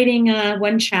just writing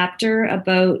one chapter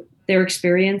about their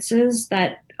experiences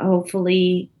that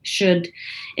hopefully should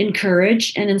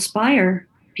encourage and inspire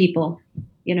people,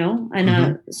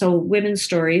 and so women's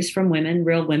stories from women,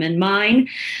 real women. Mine,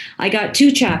 I got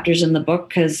 2 chapters in the book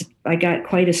because I got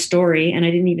quite a story, and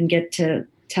I didn't even get to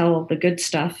tell the good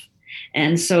stuff.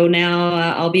 And so now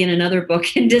I'll be in another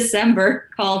book in December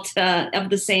called of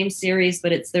the same series,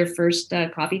 but it's their first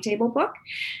coffee table book.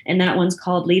 And that one's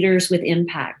called Leaders with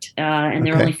Impact. And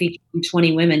they're only featuring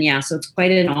 20 women. Yeah. So it's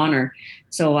quite an honor.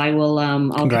 So I will.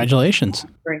 Congratulations.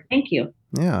 Thank you.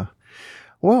 Yeah.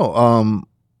 Well,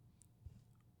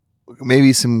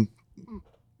 maybe some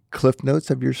cliff notes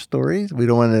of your stories. We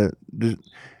don't want to.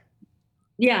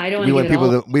 Yeah. I don't want to give it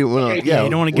all. You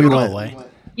don't want to give it all away.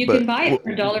 You can buy it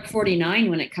for $1.49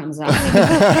 when it comes out.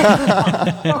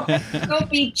 Don't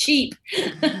be cheap.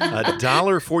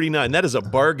 $1.49. That is a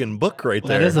bargain book right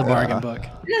there. That is a bargain book.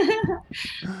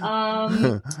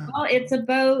 Well, it's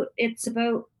about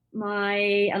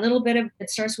a little bit of it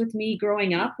starts with me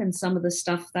growing up and some of the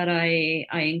stuff that I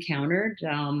encountered.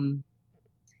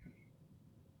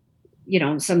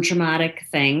 Some traumatic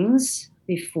things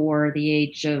before the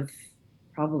age of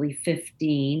probably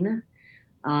 15,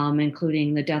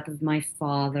 including the death of my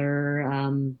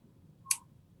father.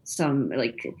 Some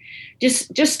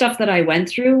just stuff that I went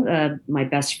through, my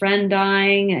best friend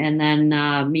dying, and then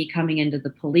me coming into the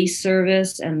police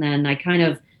service. And then I kind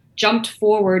of jumped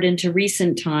forward into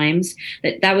recent times.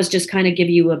 That was just kind of give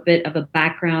you a bit of a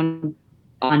background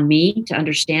on me to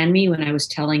understand me when I was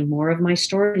telling more of my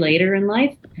story later in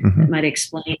life. That might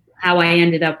explain how I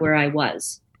ended up where I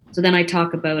was. So then I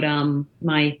talk about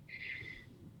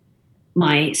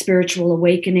my spiritual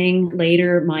awakening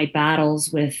later, my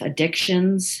battles with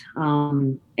addictions,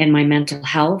 and my mental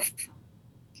health,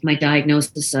 my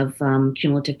diagnosis of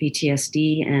cumulative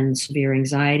PTSD and severe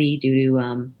anxiety due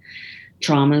to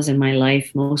traumas in my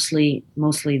life, mostly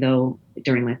though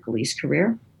during my police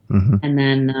career. And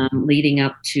then leading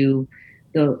up to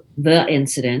the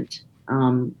incident,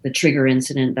 the trigger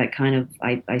incident that kind of,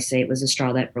 I say it was a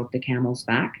straw that broke the camel's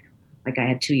back. Like I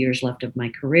had 2 years left of my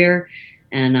career,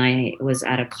 and I was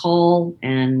at a call,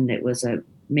 and it was a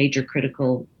major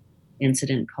critical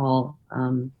incident call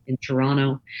in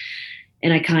Toronto.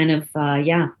 And I kind of,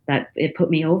 that it put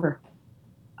me over.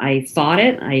 I fought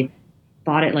it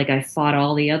like I fought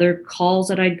all the other calls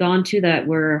that I'd gone to that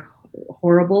were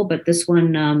horrible, but this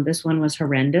one was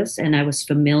horrendous. And I was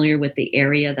familiar with the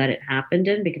area that it happened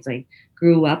in because I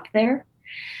grew up there.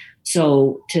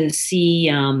 So to see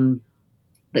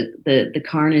the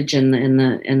carnage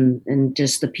and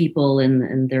just the people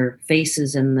and their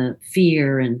faces and the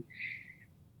fear, and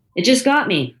it just got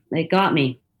me. It got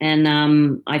me.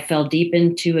 And I fell deep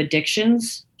into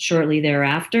addictions shortly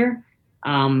thereafter.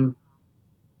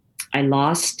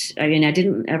 I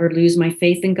didn't ever lose my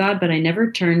faith in God, but I never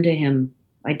turned to him.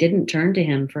 I didn't turn to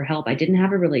him for help. I didn't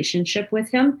have a relationship with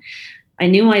him. I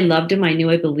knew I loved him. I knew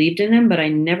I believed in him, but I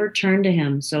never turned to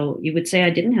him. So you would say I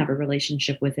didn't have a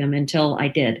relationship with him until I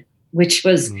did, which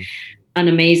was an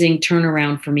amazing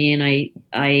turnaround for me. And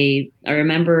I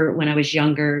remember when I was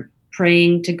younger,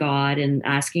 praying to God and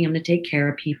asking him to take care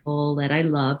of people that I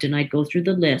loved. And I'd go through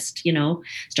the list,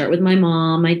 start with my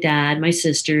mom, my dad, my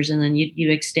sisters, and then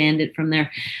you extend it from there.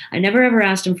 I never ever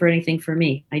asked him for anything for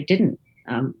me. I didn't.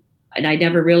 And I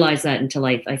never realized that until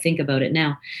I think about it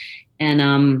now.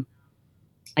 And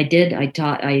I did. I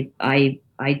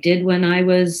did when I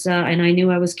was, and I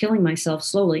knew I was killing myself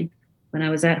slowly when I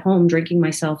was at home drinking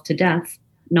myself to death,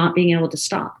 not being able to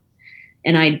stop.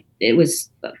 And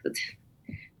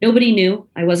nobody knew.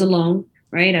 I was alone,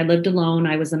 right? I lived alone.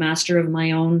 I was the master of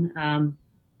my own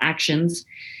actions.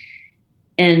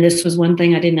 And this was one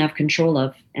thing I didn't have control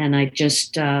of. And I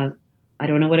just, I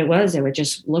don't know what it was. I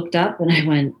just looked up and I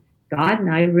went, God,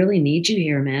 I really need you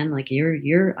here, man. Like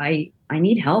I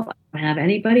need help. I don't have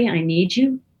anybody. I need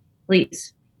you,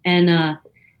 please. And a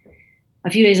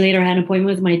few days later, I had an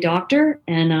appointment with my doctor,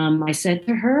 and I said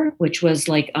to her, which was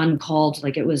like uncalled,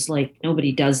 like it was like,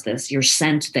 nobody does this. You're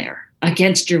sent there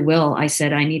against your will. I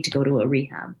said, I need to go to a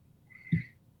rehab,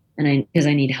 and because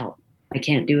I need help. I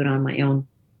can't do it on my own.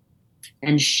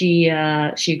 And she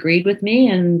agreed with me,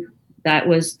 and that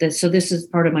was so this is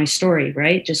part of my story,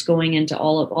 right? Just going into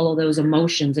all of those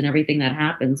emotions and everything that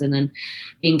happens, and then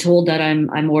being told that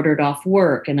I'm ordered off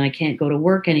work and I can't go to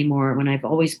work anymore when I've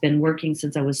always been working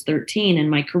since I was 13,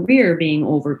 and my career being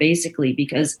over basically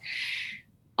because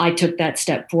I took that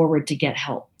step forward to get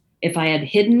help. If I had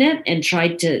hidden it and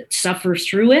tried to suffer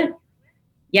through it,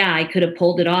 yeah, I could have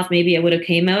pulled it off. Maybe I would have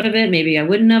came out of it. Maybe I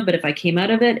wouldn't have. But if I came out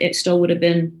of it, it still would have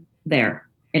been there.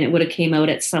 And it would have came out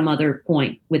at some other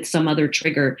point with some other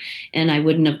trigger. And I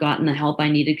wouldn't have gotten the help I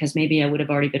needed because maybe I would have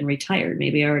already been retired.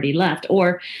 Maybe I already left.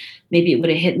 Or maybe it would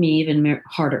have hit me even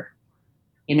harder,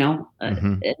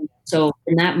 So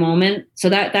in that moment, so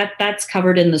that's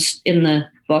covered in the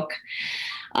book.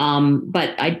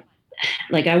 But I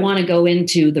want to go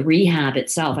into the rehab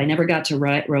itself. I never got to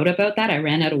wrote about that. I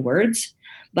ran out of words.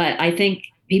 But I think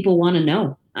people want to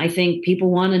know. I think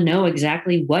people want to know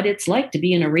exactly what it's like to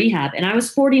be in a rehab. And I was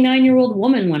a 49-year-old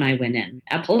woman when I went in,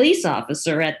 a police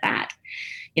officer at that.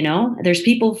 There was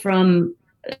people from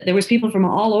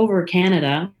all over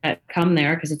Canada that come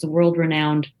there because it's a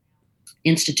world-renowned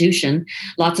institution.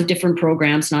 Lots of different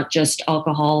programs, not just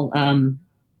alcohol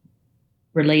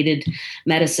related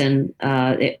medicine.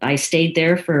 I stayed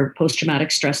there for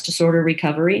post-traumatic stress disorder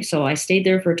recovery. So I stayed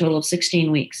there for a total of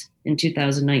 16 weeks in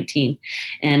 2019.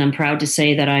 And I'm proud to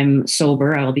say that I'm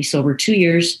sober. I will be sober 2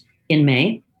 years in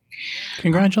May.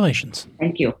 Congratulations.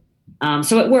 Thank you.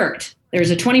 So it worked. there's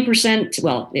a 20%,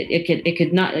 well, it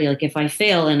could not, like if I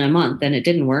fail in a month, then it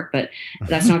didn't work, but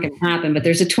that's not going to happen. But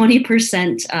there's a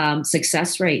 20%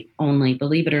 success rate only,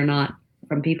 believe it or not,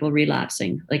 from people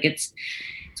relapsing. Like it's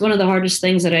one of the hardest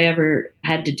things that I ever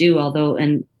had to do, although,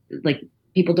 and like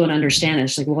people don't understand it.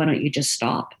 It's like, well, why don't you just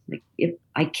stop? Like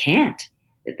I can't,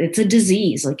 it's a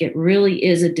disease. Like it really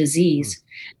is a disease.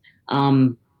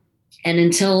 And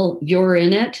until you're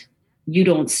in it, you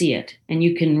don't see it, and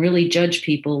you can really judge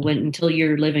people until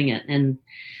you're living it. And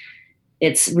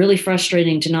it's really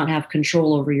frustrating to not have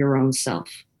control over your own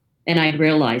self. And I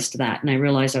realized that, and I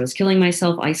realized I was killing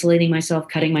myself, isolating myself,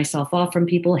 cutting myself off from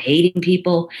people, hating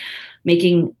people,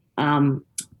 making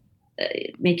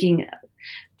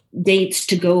dates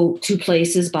to go to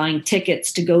places, buying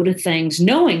tickets to go to things,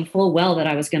 knowing full well that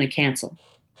I was going to cancel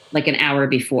like an hour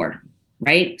before,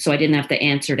 right? So I didn't have to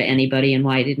answer to anybody and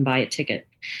why I didn't buy a ticket.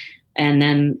 And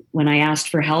then when I asked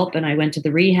for help and I went to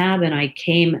the rehab and I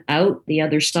came out the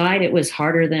other side, it was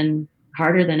harder than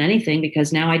anything,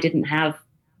 because now I didn't have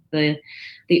the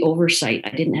oversight. I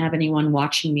didn't have anyone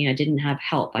watching me. I didn't have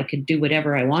help. I could do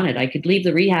whatever I wanted. I could leave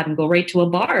the rehab and go right to a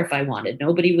bar if I wanted.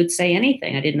 Nobody would say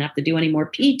anything. I didn't have to do any more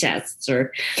pee tests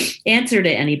or answer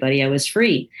to anybody. I was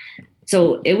free.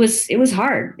 So it was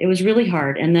hard. It was really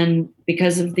hard. And then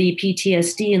because of the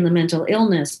PTSD and the mental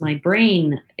illness, my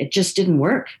brain, it just didn't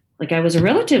work. Like I was a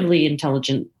relatively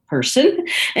intelligent person,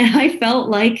 and I just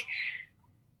felt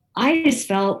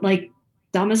like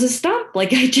dumb as a stump.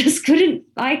 Like I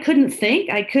couldn't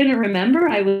think. I couldn't remember.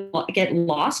 I would get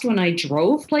lost when I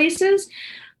drove places.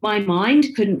 My mind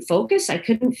couldn't focus. I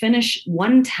couldn't finish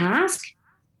one task.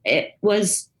 It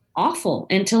was awful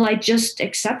until I just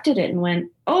accepted it and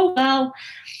went, oh, well,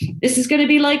 this is going to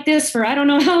be like this for I don't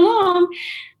know how long.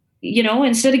 You know,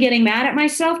 instead of getting mad at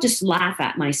myself, just laugh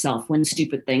at myself when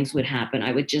stupid things would happen.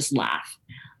 I would just laugh.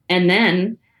 And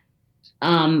then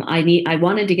I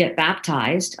wanted to get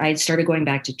baptized. I started going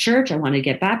back to church. I wanted to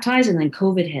get baptized, and then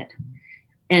COVID hit.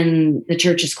 And the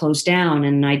church is closed down.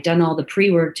 And I'd done all the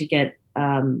pre-work to get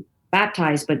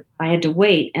baptized, but I had to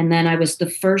wait. And then I was the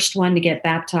first one to get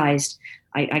baptized.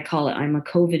 I call it, I'm a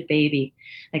COVID baby.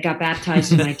 I got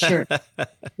baptized in my church.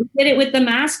 We did it with the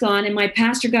mask on, and my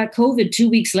pastor got COVID 2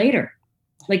 weeks later.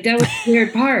 Like that was the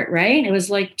weird part, right? It was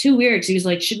like too weird. So he was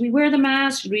like, should we wear the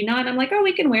mask? Should we not? I'm like, oh,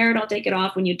 we can wear it. I'll take it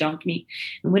off when you dunk me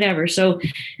and whatever. So,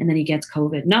 and then he gets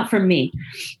COVID, not from me,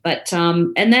 but,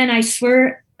 and then I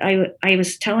swear I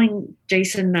was telling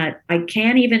Jason that I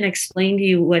can't even explain to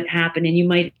you what happened. And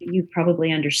you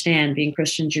probably understand being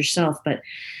Christians yourself, but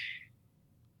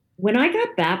when I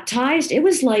got baptized, it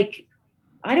was like,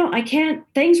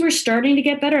 things were starting to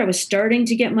get better. I was starting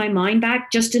to get my mind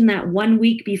back just in that 1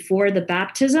 week before the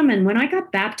baptism. And when I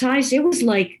got baptized, it was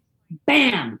like,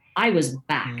 bam, I was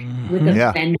back with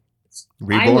a vengeance.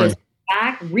 Reborn. I was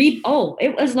back.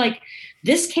 It was like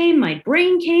my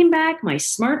brain came back, my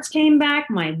smarts came back,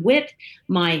 my wit,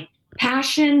 my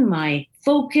passion, my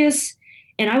focus,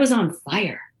 and I was on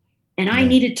fire. And I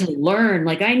needed to learn,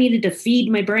 like I needed to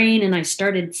feed my brain. And I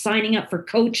started signing up for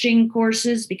coaching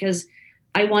courses because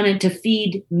I wanted to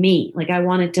feed me. Like I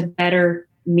wanted to better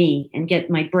me and get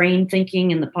my brain thinking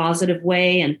in the positive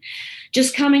way. And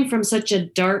just coming from such a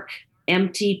dark,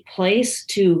 empty place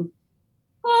to,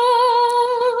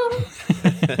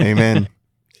 Amen.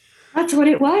 That's what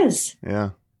it was.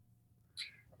 Yeah.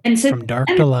 And from dark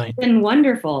to light. It's been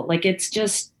wonderful. Like it's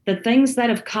just the things that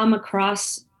have come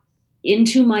across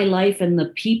into my life and the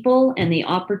people and the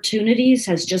opportunities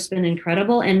has just been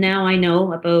incredible. And now I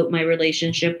know about my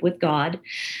relationship with God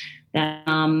that,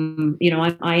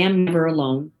 I am never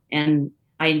alone. And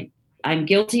I'm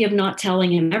guilty of not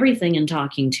telling him everything and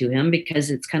talking to him, because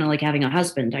it's kind of like having a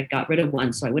husband. I got rid of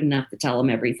one, so I wouldn't have to tell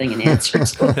him everything and answer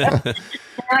to him.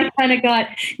 I kind of got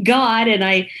God, and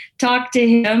I talk to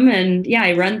him, and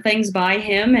I run things by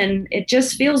him, and it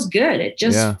just feels good. It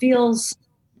just feels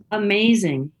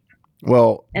amazing.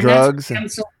 Well, and drugs. I'm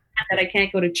so mad that I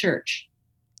can't go to church.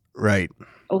 Right.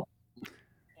 Oh.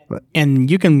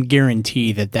 And you can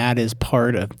guarantee that is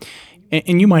part of,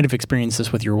 and you might have experienced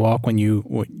this with your walk when you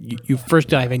first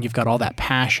dive in. You've got all that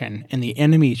passion, and the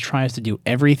enemy tries to do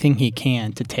everything he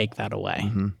can to take that away.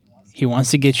 Mm-hmm. He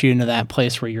wants to get you into that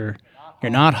place where you're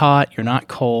not hot, you're not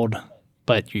cold,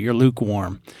 but you're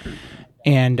lukewarm.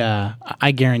 And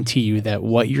I guarantee you that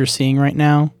what you're seeing right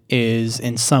now is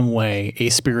in some way a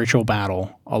spiritual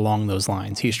battle along those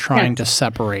lines. He's trying to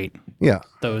separate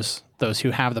those who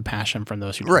have the passion from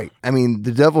those who don't. Right. I mean,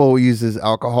 the devil uses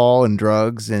alcohol and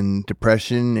drugs and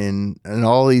depression and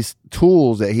all these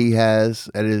tools that he has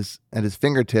at his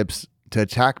fingertips to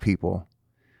attack people.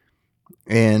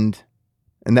 And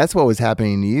that's what was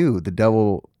happening to you. The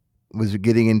devil was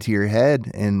getting into your head,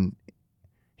 and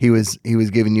he was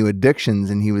giving you addictions,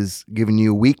 and he was giving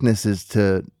you weaknesses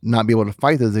to not be able to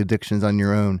fight those addictions on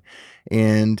your own.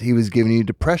 And he was giving you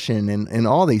depression and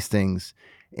all these things.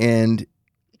 And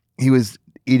he was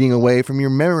eating away from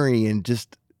your memory and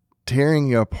just tearing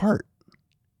you apart.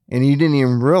 And you didn't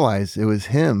even realize it was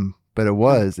him, but it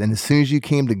was. And as soon as you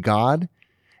came to God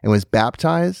and was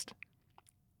baptized,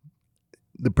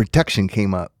 the protection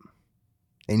came up,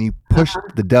 and you pushed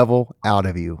the devil out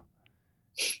of you.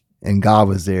 And God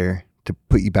was there to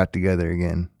put you back together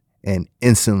again, and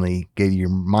instantly gave you your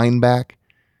mind back,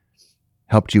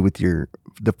 helped you with to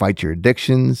fight your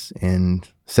addictions, and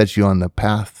set you on the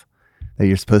path that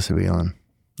you're supposed to be on.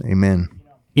 Amen.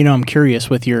 You know, I'm curious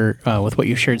with with what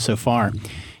you've shared so far.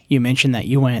 You mentioned that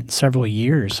you went several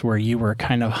years where you were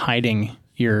kind of hiding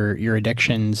your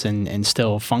addictions and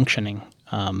still functioning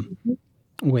in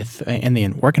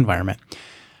the work environment.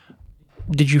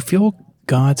 Did you feel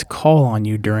God's call on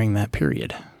you during that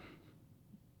period?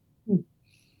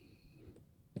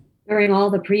 During all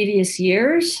the previous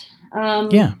years?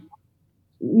 Yeah.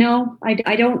 No,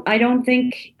 I don't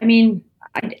think, I mean,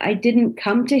 I didn't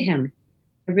come to him.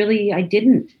 I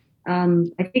didn't.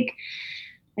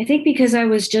 I think because I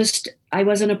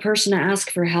wasn't a person to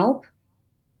ask for help,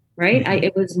 right? Mm-hmm.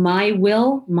 It was my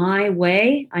will, my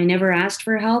way. I never asked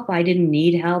for help. I didn't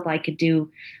need help. I could do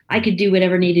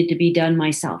whatever needed to be done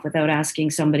myself without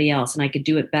asking somebody else, and I could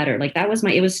do it better. Like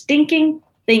it was stinking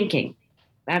thinking.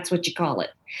 That's what you call it.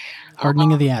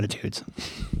 Hardening of the attitudes.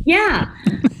 Yeah.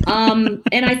 And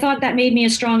I thought that made me a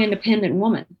strong, independent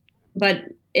woman, but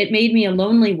it made me a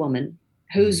lonely woman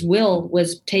whose will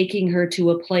was taking her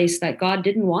to a place that God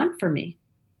didn't want for me.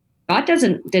 God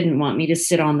didn't want me to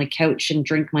sit on the couch and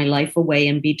drink my life away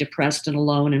and be depressed and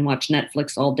alone and watch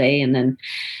Netflix all day and then,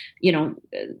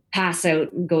 pass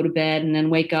out and go to bed and then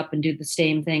wake up and do the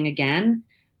same thing again.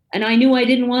 And I knew I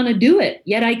didn't want to do it,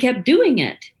 yet I kept doing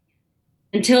it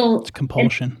until it's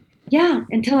compulsion.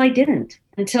 Until I didn't.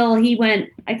 Until I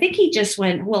think he just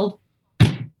went, well,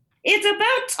 it's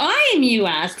about time you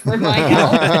asked for my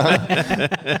help.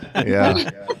 Yeah.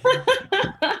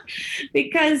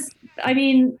 Because, I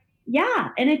mean, yeah.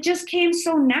 And it just came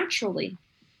so naturally.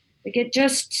 Like it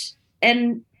just,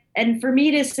 and for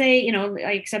me to say,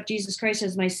 I accept Jesus Christ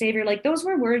as my savior, like those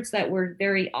were words that were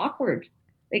very awkward.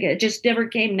 Like it just never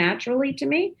came naturally to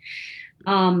me.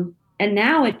 And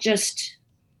now it just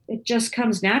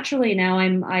comes naturally. Now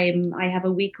I have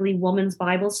a weekly women's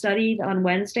Bible study on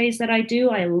Wednesdays that I do.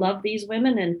 I love these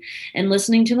women and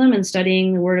listening to them and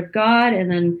studying the Word of God, and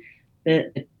then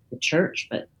the church,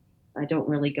 but I don't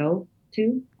really go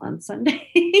to on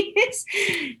Sundays.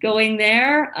 Going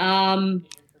there.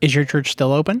 Is your church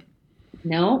still open?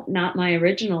 No, not my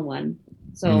original one.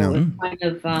 So No. it's kind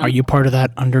of. Are you part of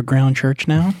that underground church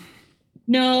now?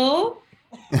 No.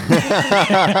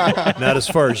 Not as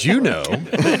far as you know.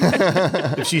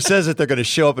 If she says that they're going to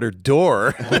show up at her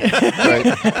door.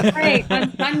 Right.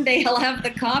 On Sunday, I'll have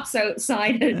the cops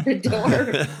outside at the door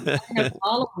trying to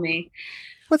follow me.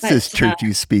 What's this church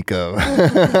you speak of?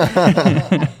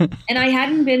 And I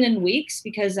hadn't been in weeks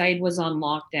because I was on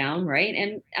lockdown, right?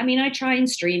 And I mean, I try and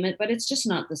stream it, but it's just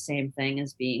not the same thing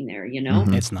as being there,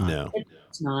 Mhm. It's not. No.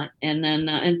 It's not. And then,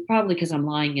 and probably because I'm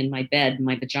lying in my bed in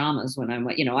my pajamas when I'm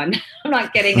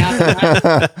not getting up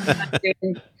and I'm not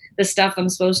doing the stuff I'm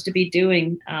supposed to be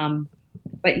doing.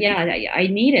 But yeah, I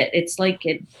need it. It's like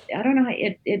I don't know.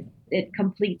 It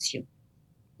completes you.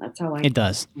 That's how It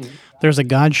does. There's a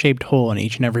God-shaped hole in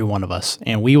each and every one of us,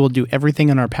 and we will do everything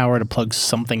in our power to plug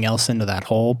something else into that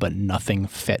hole, but nothing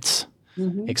fits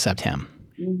except him.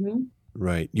 Mm-hmm.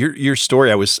 Right. Your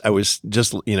story. I was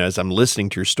just as I'm listening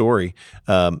to your story,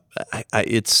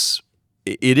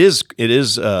 it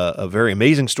is a very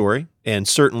amazing story, and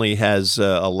certainly has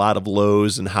a lot of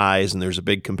lows and highs, and there's a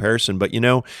big comparison. But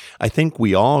I think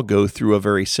we all go through a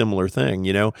very similar thing.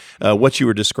 What you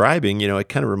were describing, it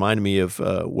kind of reminded me of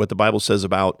what the Bible says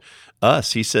about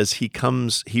us. He says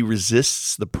he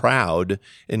resists the proud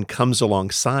and comes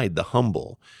alongside the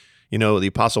humble. The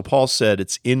Apostle Paul said,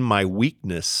 it's in my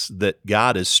weakness that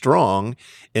God is strong.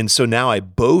 And so now I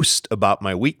boast about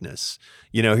my weakness.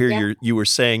 Here you were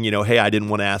saying, hey, I didn't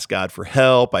want to ask God for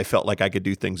help. I felt like I could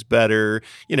do things better.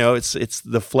 It's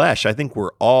the flesh. I think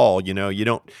we're all,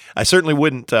 I certainly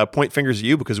wouldn't point fingers at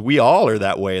you, because we all are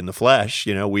that way in the flesh.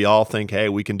 We all think, hey,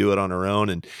 we can do it on our own.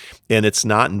 And it's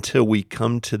not until we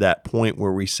come to that point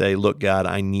where we say, look, God,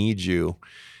 I need you,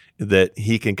 that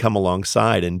he can come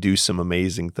alongside and do some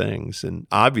amazing things. And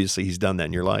obviously he's done that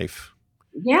in your life.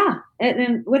 Yeah.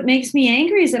 And what makes me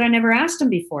angry is that I never asked him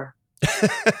before.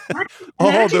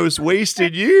 All those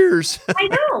wasted years. I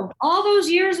know. All those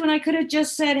years when I could have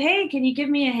just said, hey, can you give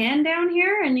me a hand down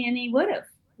here? And he would have.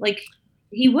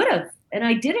 He would have. And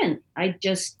I didn't. I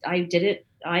did it.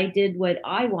 I did what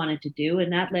I wanted to do.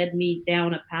 And that led me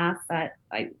down a path that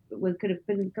could have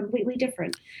been completely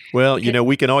different. Well,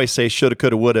 we can always say shoulda,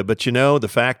 coulda, woulda. But, the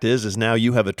fact is now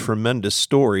you have a tremendous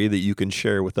story that you can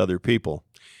share with other people.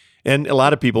 And a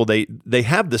lot of people, they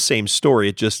have the same story.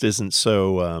 It just isn't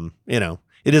so,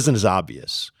 it isn't as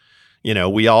obvious.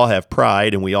 We all have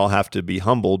pride and we all have to be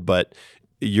humbled, but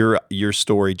your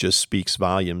story just speaks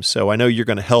volumes. So I know you're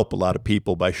going to help a lot of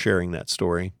people by sharing that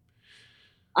story.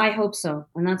 I hope so.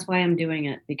 And that's why I'm doing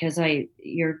it, because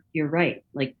you're right.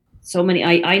 Like so many,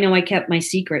 I know I kept my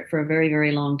secret for a very,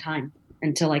 very long time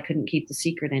until I couldn't keep the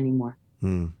secret anymore.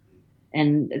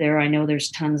 And I know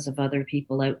there's tons of other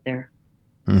people out there.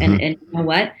 Mm-hmm. And you know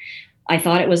what? I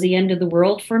thought it was the end of the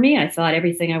world for me. I thought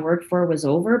everything I worked for was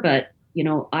over, but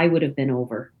I would have been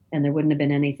over and there wouldn't have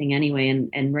been anything anyway.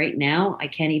 And right now I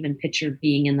can't even picture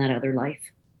being in that other life.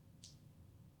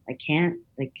 I can't.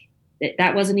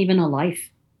 That wasn't even a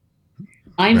life.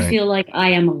 I feel like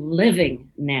I am living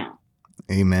now.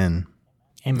 Amen.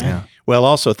 Yeah. Well,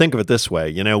 also think of it this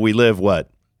way. We live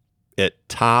at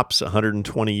tops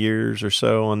 120 years or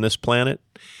so on this planet.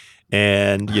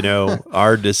 And,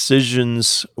 our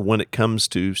decisions when it comes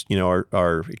to,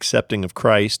 our accepting of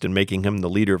Christ and making him the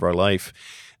leader of our life,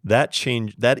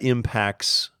 that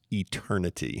impacts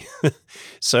eternity.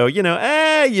 So,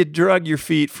 you drug your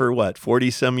feet for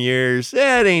 40 some years.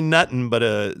 It ain't nothing but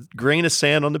a grain of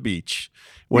sand on the beach.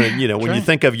 When, when you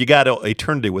think of, you got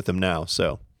eternity with him now.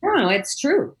 So. No, it's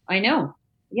true. I know.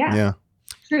 Yeah.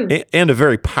 True. And a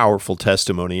very powerful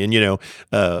testimony. And,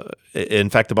 in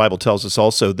fact, the Bible tells us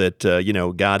also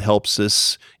that, God helps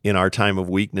us in our time of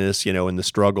weakness, in the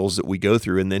struggles that we go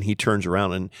through. And then he turns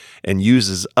around and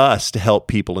uses us to help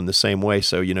people in the same way.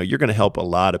 So, you're going to help a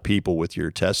lot of people with your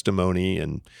testimony.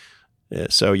 And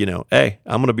so, hey,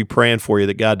 I'm going to be praying for you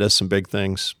that God does some big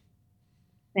things.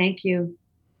 Thank you.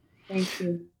 Thank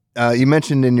you. You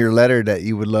mentioned in your letter that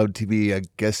you would love to be a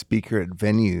guest speaker at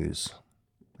venues.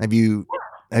 Have you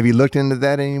looked into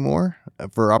that anymore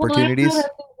for opportunities? Well, I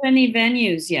haven't done any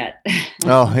venues yet.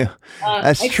 Oh, yeah,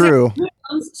 that's true.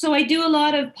 So I do a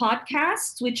lot of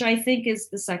podcasts, which I think is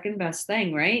the second best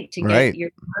thing, right? To get your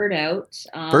word out.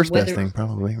 First best thing,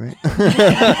 probably, right?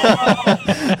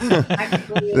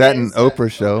 That and Oprah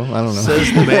show. I don't know.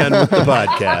 Says the man with the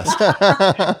podcast.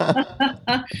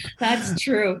 That's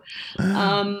true.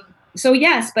 So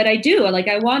yes, but I do.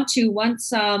 I want to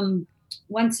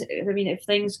once, if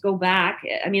things go back,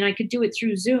 I could do it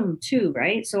through Zoom too,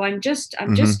 right? So I'm just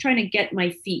trying to get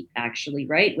my feet actually,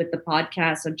 right? With the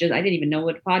podcast. I didn't even know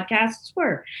what podcasts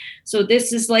were. So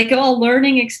this is all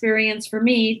learning experience for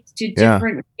me to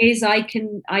different ways I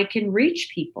can reach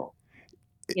people,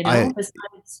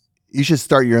 besides. You should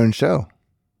start your own show.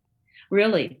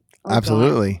 Really? Oh,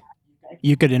 absolutely. God.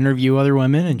 You could interview other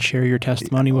women and share your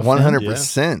testimony with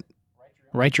 100%.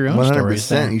 Write your own stories.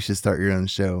 100%. You should start your own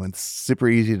show. It's super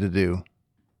easy to do.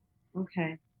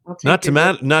 Okay. Not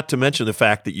to mention the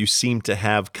fact that you seem to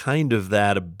have kind of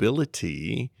that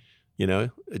ability,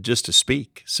 just to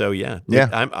speak. So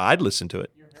I'd listen to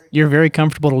it. You're very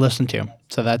comfortable to listen to.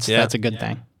 So that's a good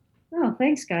thing. Oh,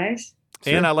 thanks, guys.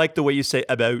 Sure. And I like the way you say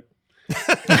about.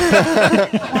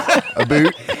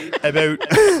 About.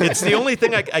 It's the only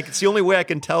thing it's the only way I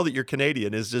can tell that you're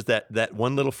Canadian is just that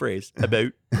one little phrase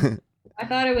about. I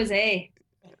thought it was A.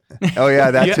 Oh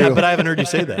yeah, that too. But I haven't heard you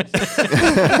say that.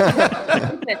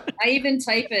 I even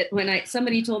type it when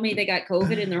somebody told me they got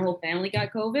COVID and their whole family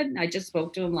got COVID. I just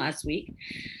spoke to him last week,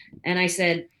 and I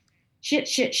said, "Shit,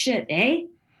 eh?"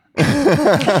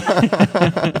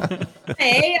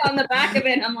 A on the back of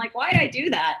it. I'm like, why did I do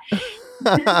that?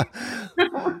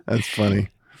 That's funny.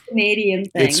 Canadian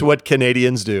thing. It's what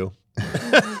Canadians do.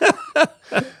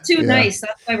 Too nice.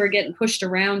 That's why we're getting pushed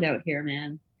around out here,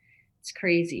 man. It's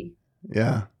crazy.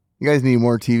 Yeah. You guys need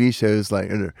more TV shows.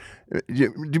 Do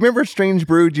you remember Strange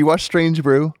Brew? Did you watch Strange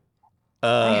Brew?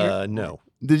 No.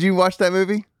 Did you watch that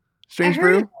movie? Strange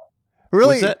Brew?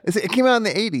 Really? It came out in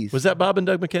the 80s. Was that Bob and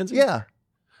Doug McKenzie? Yeah.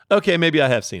 Okay, maybe I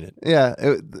have seen it. Yeah.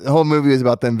 The whole movie was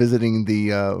about them visiting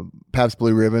the Pabst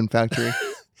Blue Ribbon factory.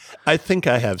 I think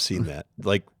I have seen that,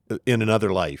 in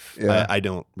another life. Yeah. I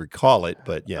don't recall it,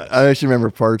 but yeah. I just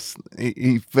remember parts.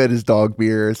 He fed his dog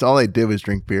beer. So all they did was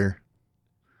drink beer.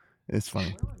 It's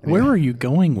funny. Where are you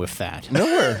going with that?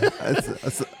 Nowhere.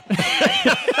 It's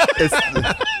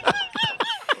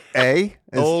A.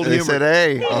 Old they humor. said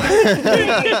A.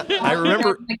 I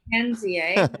remember Mackenzie,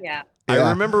 eh? Yeah. I Yeah.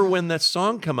 remember when that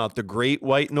song come out, The Great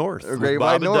White North, with Great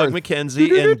Bob White and Doug North.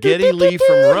 McKenzie, and Geddy Lee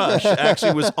from Rush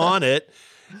actually was on it.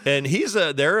 And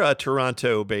they're a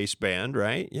Toronto-based band,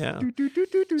 right? Yeah.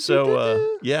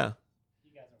 So, yeah.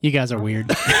 You guys are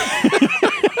weird.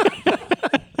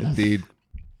 Indeed.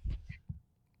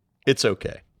 It's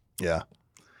okay. Yeah.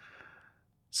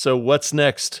 So what's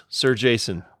next, Sir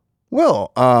Jason?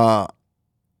 Well,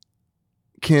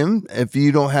 Kim, if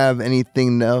you don't have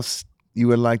anything else you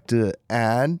would like to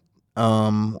add,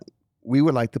 we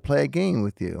would like to play a game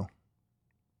with you.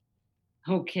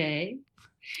 Okay.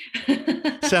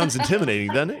 Sounds intimidating,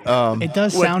 doesn't it? It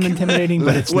does sound intimidating,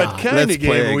 but it's what not. kind of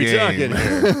game are we talking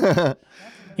here?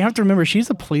 You have to remember, she's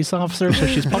a police officer, so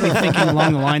she's probably thinking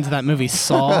along the lines of that movie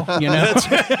Saw, you know?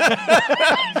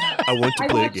 I want to I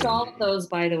play a watched game. all of those,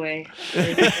 by the way.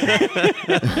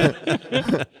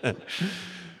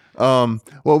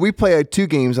 Well, we play 2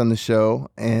 games on the show,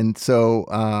 and so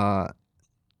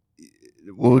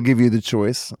we'll give you the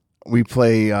choice. We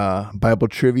play Bible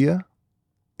trivia,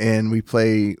 and we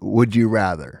play Would You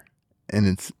Rather, and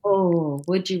it's Oh,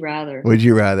 would you rather? Would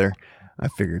You Rather. I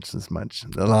figured it's as much.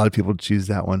 A lot of people choose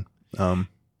that one. It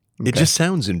Okay. just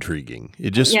sounds intriguing.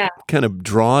 It just Yeah. kind of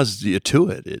draws you to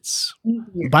it. It's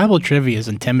Bible trivia is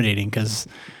intimidating because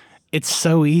it's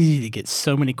so easy to get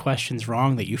so many questions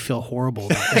wrong that you feel horrible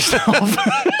about yourself.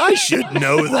 I should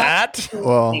know that.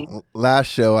 Well, last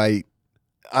show I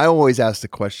always ask the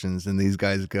questions, and these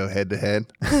guys go head to head.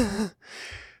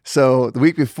 So the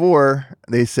week before,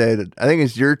 they said, "I think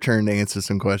it's your turn to answer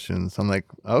some questions." I'm like,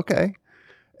 "Okay,"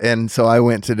 and so I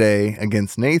went today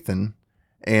against Nathan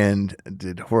and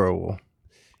did horrible.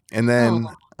 And then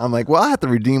I'm like, "Well, I have to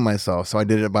redeem myself," so I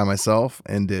did it by myself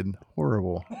and did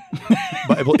horrible.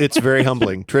 Bible, it's very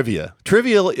humbling. Trivia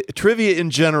in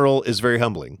general is very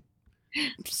humbling.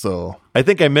 So I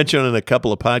think I mentioned in a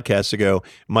couple of podcasts ago,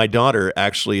 my daughter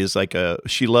actually is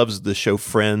she loves the show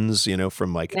Friends,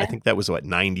 from I think that was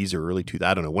 90s or early 2000s,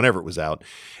 I don't know, whenever it was out.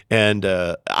 And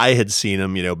I had seen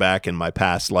them, back in my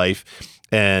past life.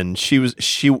 And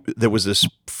there was this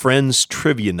Friends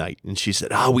trivia night, and she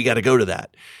said, we got to go to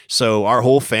that. So our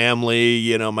whole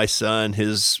family, my son,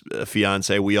 his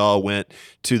fiance, we all went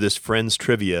to this Friends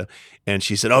trivia. And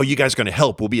she said, you guys are going to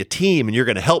help. We'll be a team, and you're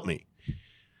going to help me.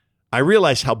 I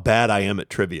realized how bad I am at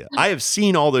trivia. I have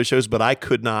seen all those shows, but I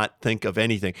could not think of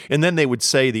anything. And then they would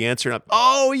say the answer, and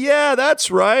oh, yeah, that's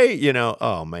right.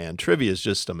 Oh, man, trivia is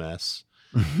just a mess.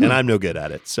 And I'm no good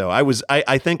at it. So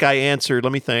I think I answered,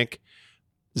 let me think,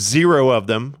 0 of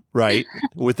them right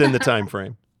within the time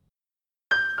frame.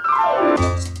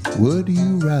 would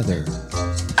you rather?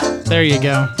 There you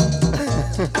go.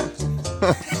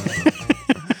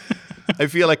 I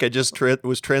feel like I just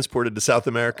was transported to South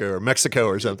America or Mexico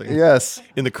or something. Yes.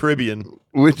 In the Caribbean.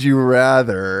 Would you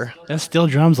rather? That steel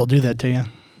drums will do that to you.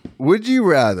 Would you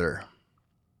rather?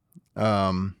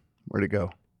 Where'd it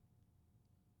go?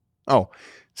 Oh,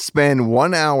 spend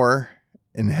 1 hour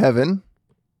in heaven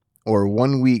or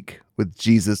 1 week with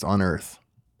Jesus on earth?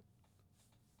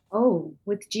 Oh,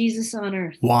 with Jesus on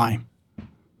earth. Why?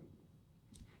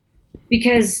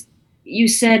 Because you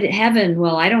said heaven.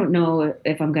 Well, I don't know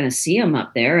if I'm going to see him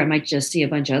up there. I might just see a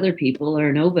bunch of other people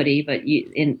or nobody. But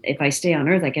if I stay on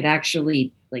earth, I could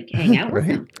actually hang out with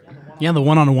Right. him. Yeah, the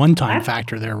one-on-one time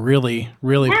factor there really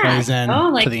Yeah. plays in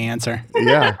Oh, to the answer.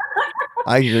 Yeah,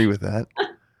 I agree with that.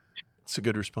 It's a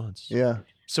good response. Yeah,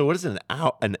 So what is it, an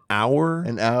hour?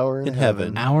 an hour In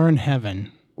heaven. Hour in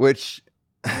heaven. Which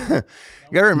you gotta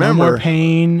No remember. more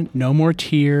pain, no more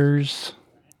tears,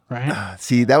 right?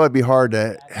 See, that would be hard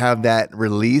to have that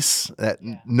release. That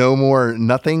no more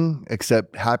nothing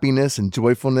except happiness and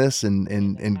joyfulness and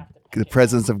the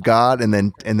presence of God, and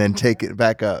then take it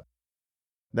back up.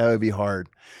 That would be hard.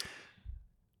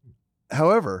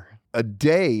 However, a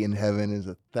day in heaven is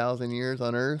 1,000 years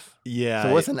on earth. Yeah.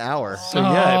 So what's an hour? So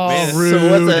yeah, man, rude. So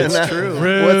what's an, It's true.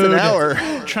 What's an Rude. hour?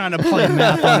 Trying to play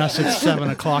math on us at 7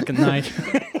 o'clock at night.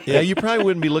 Yeah, you probably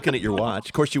wouldn't be looking at your watch.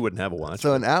 Of course, you wouldn't have a watch.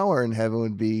 So an hour in heaven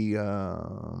would be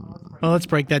Well, let's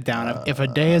break that down. If a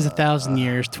day is 1,000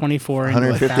 years, 24 into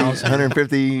 150, 1,000.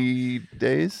 150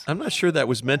 days. I'm not sure that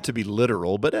was meant to be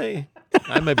literal, but hey,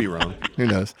 I might be wrong. Who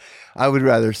knows? I would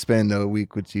rather spend a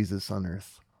week with Jesus on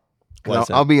earth. 'Cause Why is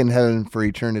that? I'll be in heaven for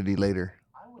eternity later.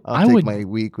 I I'll take would- my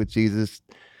week with Jesus,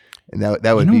 and that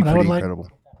would know be what I pretty would like? incredible.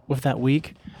 With that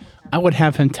week, I would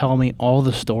have him tell me all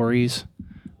the stories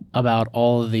about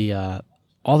all the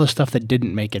stuff that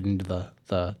didn't make it into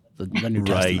the New Right.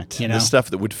 Testament. You know? The stuff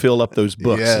that would fill up those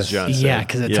books, Yes. as John said. Yeah,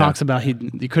 because it talks about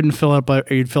you couldn't fill up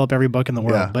every book in the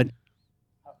world, Yeah. but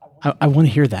I want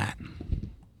to hear that.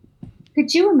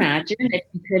 Could you imagine if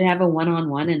you could have a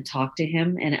one-on-one and talk to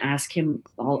him and ask him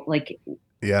all like,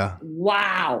 Yeah.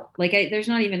 wow, like there's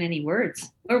not even any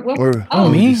words. Or what? Or- Oh,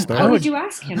 would you me? start? How I would would- you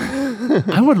ask him?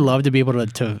 I would love to be able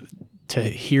to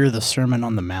hear the Sermon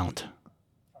on the Mount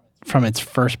from its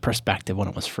first perspective when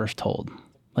it was first told.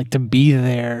 Like to be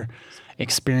there,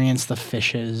 experience the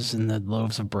fishes and the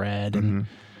loaves of bread, and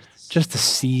just to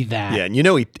see that. Yeah, and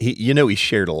he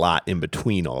shared a lot in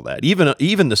between all that.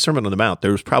 Even the Sermon on the Mount,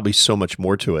 there was probably so much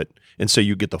more to it, and so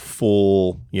you get the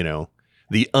full,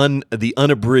 the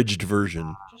unabridged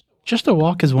version. Just to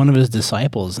walk as one of his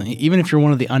disciples, and even if you're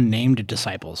one of the unnamed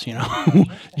disciples,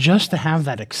 just to have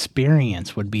that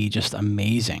experience would be just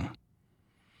amazing.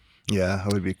 Yeah,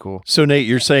 that would be cool. So Nate,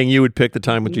 you're saying you would pick the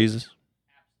time with Jesus?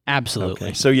 Absolutely.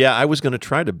 Okay. So yeah, I was going to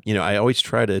try to, I always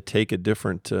try to take a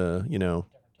different, A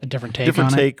different take on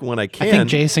it. take when I can. I think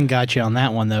Jason got you on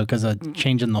that one though, because of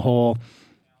changing the whole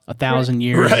 1,000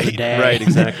 years Right, a day. right,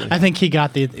 exactly. I think he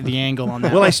got the angle on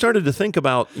that. Well, one. I started to think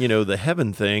about, the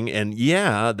heaven thing, and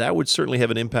yeah, that would certainly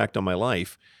have an impact on my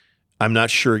life. I'm not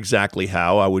sure exactly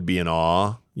how. I would be in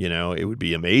awe, it would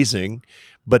be amazing.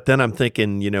 But then I'm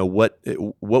thinking, what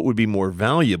would be more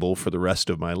valuable for the rest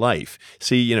of my life?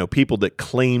 See, people that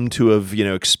claim to have,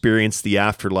 experienced the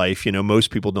afterlife, most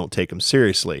people don't take them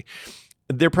seriously.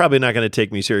 They're probably not going to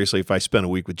take me seriously if I spend a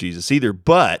week with Jesus either,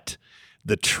 but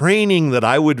the training that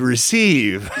I would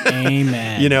receive,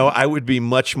 Amen. I would be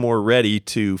much more ready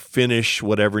to finish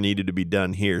whatever needed to be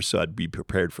done here. So I'd be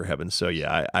prepared for heaven. So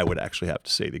yeah, I would actually have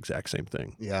to say the exact same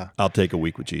thing. Yeah. I'll take a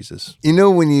week with Jesus.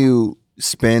 When you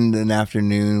spend an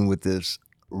afternoon with this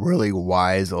really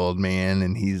wise old man,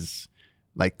 and he's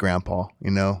like grandpa,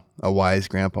 a wise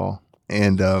grandpa,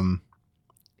 and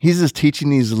he's just teaching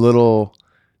these little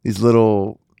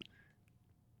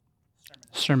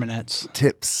sermonettes.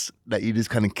 tips that you just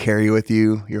kind of carry with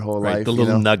you your whole Right, life. the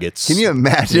little nuggets. Can you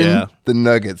imagine Yeah. the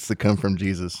nuggets that come from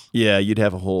Jesus? Yeah, you'd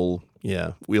have a whole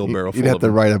wheelbarrow You'd full have of to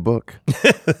them. write a book.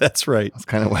 That's right. That's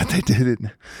kind of what they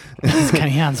did. That's kind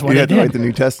of that's what You'd I have to write did. the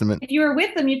New Testament. If you were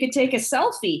with them, you could take a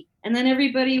selfie, and then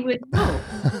everybody would know.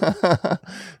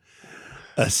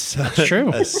 true.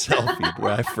 A selfie. Boy,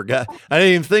 I forgot. I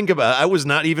didn't even think about it. I was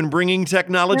not even bringing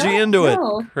technology into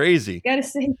No. it. Crazy. Got to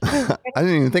say, I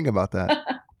didn't even think about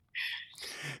that.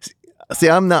 See,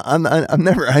 I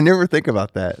never think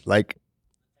about that. Like,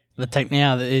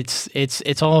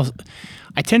 It's all.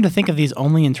 I tend to think of these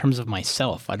only in terms of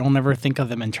myself. I don't ever think of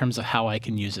them in terms of how I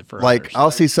can use it for like others.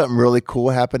 I'll see something really cool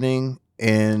happening,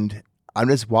 and I'm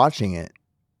just watching it,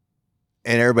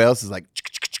 and everybody else is like,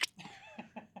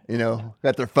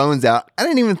 got their phones out. I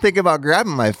didn't even think about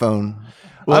grabbing my phone.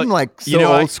 Well, I'm like so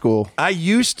old school. I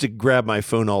used to grab my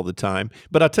phone all the time,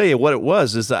 but I'll tell you what it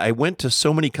was is that I went to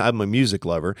so many, I'm a music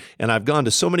lover, and I've gone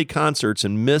to so many concerts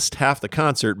and missed half the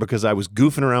concert because I was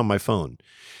goofing around my phone.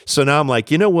 So now I'm like,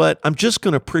 you know what? I'm just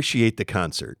going to appreciate the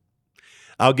concert.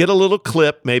 I'll get a little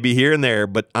clip maybe here and there,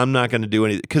 but I'm not going to do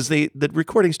anything because the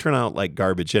recordings turn out like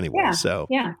garbage anyway. Yeah, So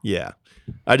yeah.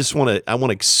 I just want to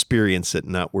experience it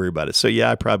and not worry about it. So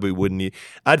yeah, I probably wouldn't.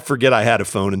 I'd forget I had a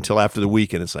phone until after the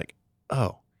weekend. It's like,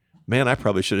 oh man, I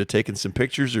probably should have taken some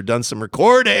pictures or done some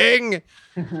recording.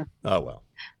 Oh well.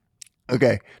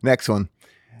 Okay, next one.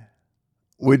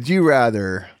 Would you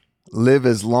rather live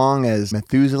as long as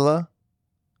Methuselah,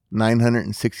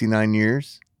 969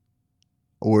 years,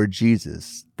 or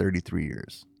Jesus, 33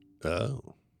 years?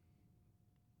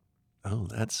 Oh,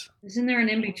 that's Isn't there an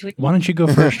in between? Why don't you go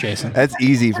first, Jason? That's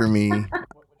easy for me.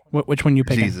 Which one you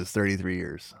picking? Jesus, 33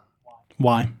 years.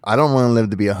 Why? I don't want to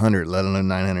live to be 100, let alone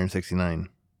 969.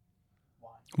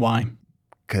 Why?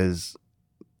 Because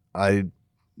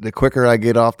the quicker I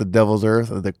get off the devil's earth,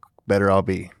 the better I'll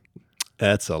be.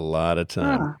 a lot of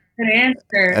time. Oh, good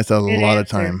answer. That's a Good lot of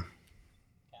answer. time.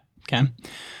 Okay.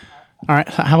 All right.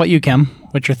 How about you, Kim?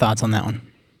 What's your thoughts on that one?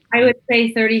 I would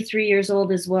say 33 years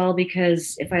old as well,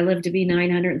 because if I lived to be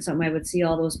 900 and something, I would see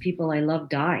all those people I love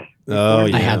die. Oh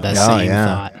yeah, I had that Yeah, same yeah.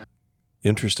 thought.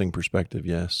 Interesting perspective.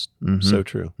 Yes, Mhm. so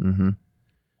true. Mm-hmm.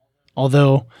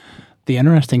 Although the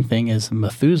interesting thing is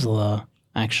Methuselah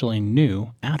actually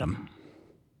knew Adam.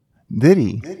 Did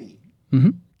he?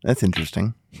 Mhm. That's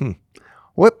interesting. Hmm.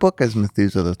 What book has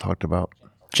Methuselah talked about?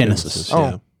 Genesis.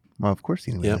 Yeah. Well, of course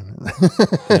he knew. Yep.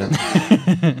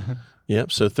 that.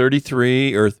 Yep. So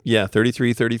 33 or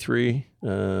 33.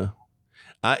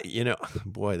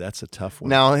 Boy, that's a tough one.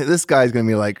 Now, this guy's going to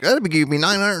be like, that'll give me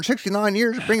 969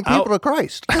 years to bring people to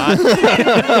Christ.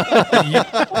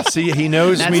 See, he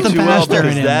knows That's me the too well pastor in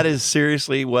because him. that is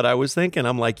seriously what I was thinking.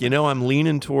 I'm like, I'm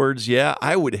leaning towards,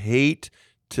 I would hate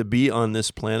to be on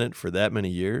this planet for that many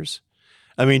years.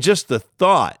 I mean, just the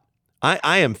thought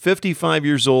I am 55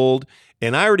 years old,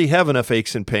 and I already have enough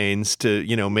aches and pains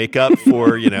to, make up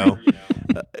for,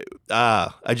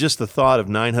 just the thought of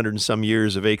 900 and some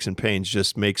years of aches and pains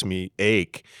just makes me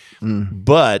ache.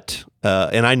 But,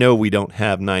 and I know we don't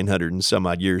have 900 and some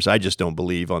odd years. I just don't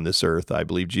believe on this earth. I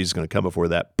believe Jesus is going to come before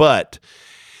that. But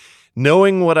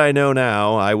knowing what I know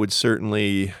now, I would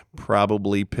certainly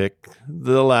probably pick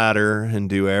the latter and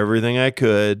do everything I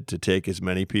could to take as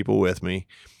many people with me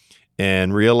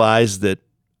and realize that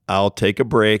I'll take a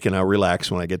break and I'll relax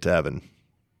when I get to heaven.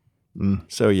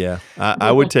 So yeah,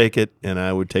 I would take it, and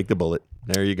I would take the bullet.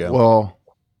 There you go. Well,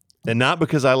 and not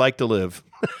because I like to live.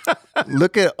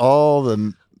 look at all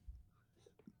the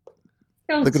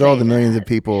Don't look at say all the millions that. of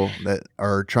people that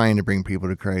are trying to bring people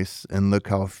to Christ, and look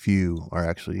how few are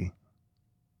actually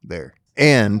there.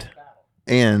 And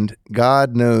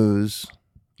God knows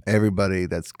everybody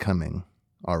that's coming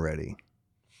already.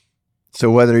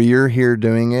 So whether you're here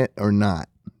doing it or not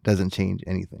doesn't change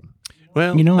anything.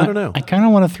 Well, You know, I don't know. I kind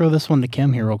of want to throw this one to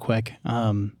Kim here real quick.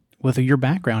 With your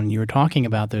background, you were talking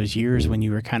about those years when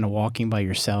you were kind of walking by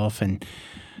yourself and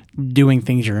doing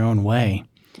things your own way.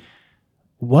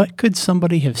 What could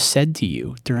somebody have said to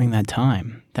you during that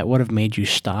time that would have made you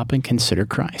stop and consider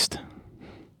Christ?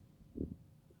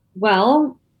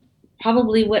 Well,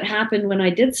 probably what happened when I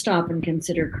did stop and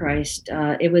consider Christ.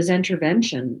 It was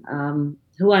intervention.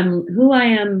 Who I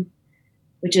am,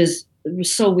 which is it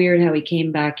was so weird how he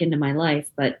came back into my life.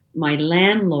 But my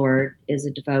landlord is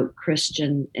a devout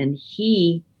Christian, and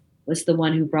he was the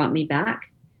one who brought me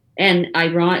back. And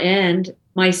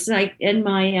my psych and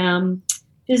my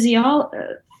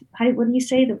what do you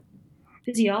say? The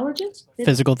physiologist,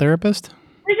 Physical therapist?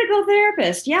 physical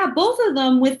therapist. Yeah, both of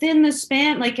them within the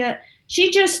span.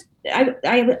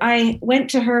 I went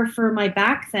to her for my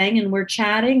back thing, and we're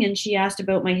chatting, and she asked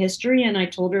about my history, and I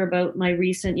told her about my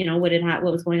recent, what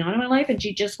was going on in my life, and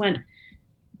she just went,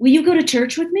 "Will you go to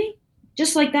church with me?"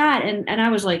 Just like that, and I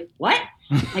was like, "What?"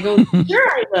 I go, "Sure,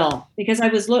 I will," because I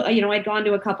was, I'd gone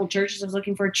to a couple churches. I was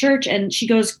looking for a church, and she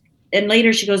goes, and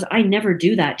later she goes, "I never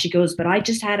do that." She goes, "But I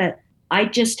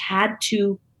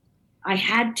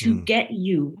had to get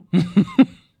you."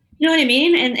 You know what I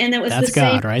mean? And it was That's the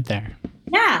same. God right there.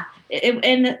 Yeah.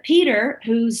 And Peter,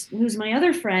 who's my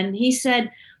other friend, he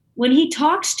said, when he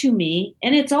talks to me,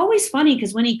 and it's always funny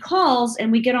because when he calls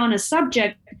and we get on a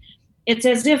subject, it's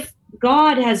as if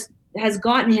God has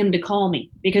gotten him to call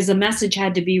me because the message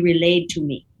had to be relayed to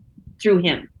me through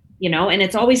him, and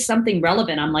it's always something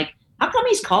relevant. I'm like, how come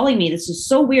he's calling me? This is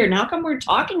so weird. And how come we're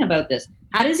talking about this?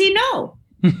 How does he know?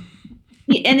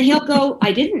 And he'll go,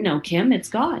 "I didn't know, Kim. It's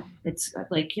God." It's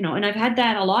like, and I've had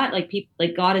that a lot. Like people,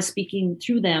 like God is speaking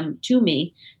through them to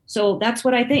me. So that's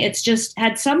what I think. It's just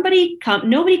had somebody come.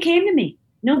 Nobody came to me.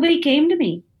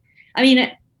 I mean,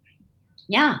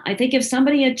 I think if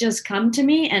somebody had just come to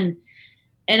me and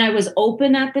I was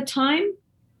open at the time,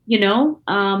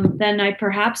 then I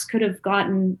perhaps could have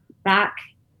gotten back.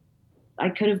 I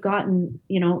could have gotten,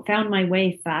 found my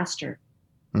way faster.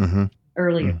 Mm-hmm.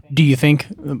 Earlier. Do you think,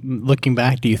 looking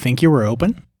back, do you think you were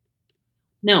open?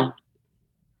 No,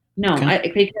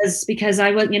 okay. Because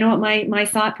I was, what my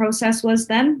thought process was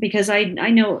then, because I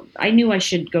knew I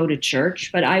should go to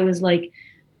church, but I was like,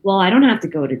 well, I don't have to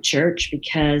go to church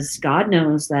because God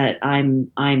knows that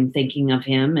I'm thinking of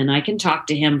him and I can talk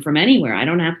to him from anywhere. I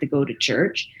don't have to go to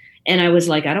church. And I was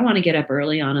like, I don't want to get up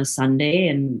early on a Sunday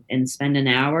and spend an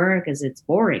hour because it's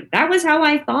boring. That was how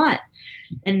I thought.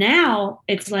 And now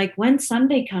it's like, when's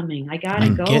Sunday coming? I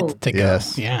gotta go. Get to go.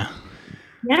 Yes. Yeah.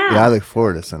 Yeah, I look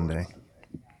forward to Sunday.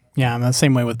 Yeah, I'm the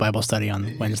same way with Bible study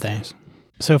on Wednesdays.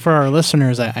 So for our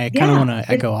listeners, I kind of want to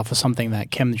echo off of something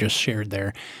that Kim just shared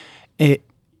there.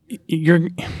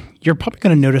 You're probably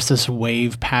going to notice this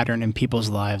wave pattern in people's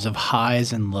lives of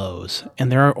highs and lows, and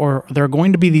there are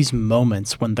going to be these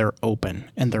moments when they're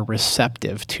open and they're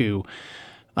receptive to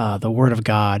the Word of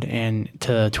God and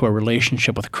to a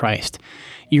relationship with Christ.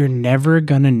 You're never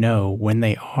going to know when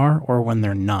they are or when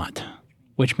they're not,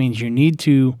 which means you need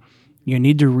to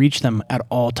reach them at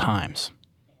all times.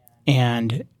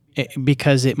 And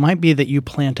because it might be that you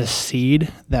plant a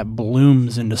seed that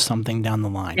blooms into something down the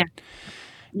line. Yeah.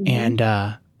 And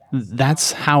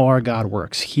that's how our God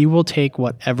works. He will take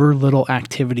whatever little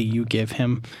activity you give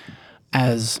him,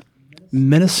 as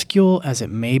minuscule as it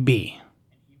may be,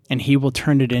 and he will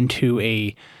turn it into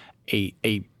a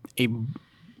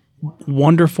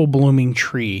wonderful blooming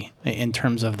tree in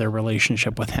terms of their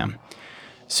relationship with him.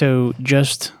 So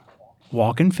just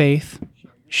walk in faith,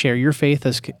 share your faith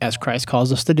as Christ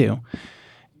calls us to do,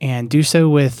 and do so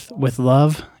with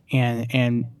love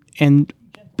and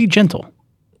be gentle,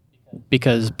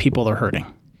 because people are hurting.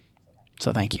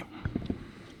 So thank you.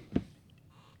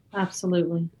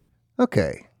 Absolutely.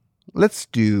 Okay, let's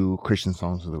do Christian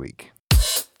songs of the week.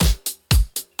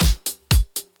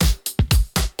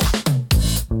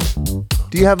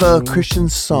 Do you have a Christian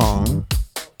song?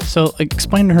 So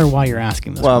explain to her why you're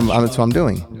asking this. Well, question. that's what I'm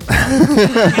doing.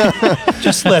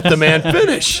 Just let the man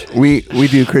finish. We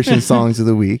do Christian songs of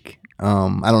the week.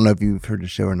 I don't know if you've heard the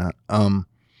show or not.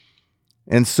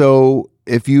 And so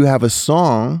if you have a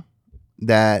song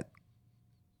that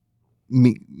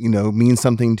means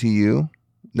something to you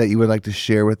that you would like to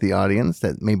share with the audience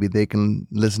that maybe they can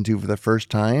listen to for the first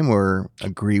time or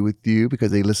agree with you because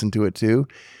they listen to it too,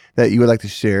 that you would like to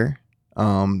share,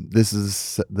 this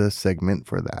is the segment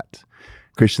for that.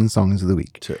 Christian songs of the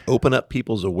week. To open up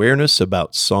people's awareness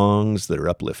about songs that are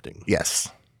uplifting. Yes.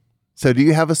 So do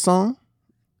you have a song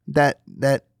that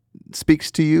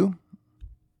speaks to you?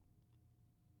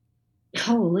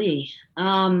 Holy.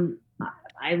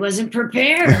 I wasn't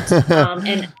prepared.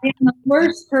 And I'm the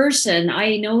worst person.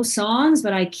 I know songs,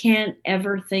 but I can't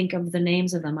ever think of the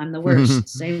names of them. I'm the worst.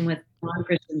 Same with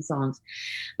non-Christian songs.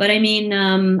 But I mean,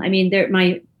 they're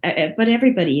but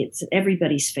it's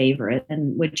everybody's favorite.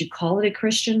 And would you call it a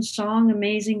Christian song,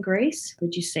 Amazing Grace?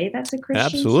 Would you say that's a Christian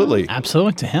Absolutely. song?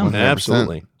 Absolutely to him. 100%.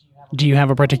 Absolutely. Do you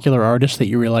have a particular artist that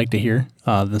you really like to hear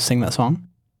sing that song?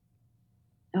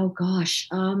 Oh gosh.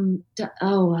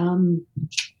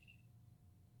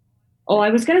 I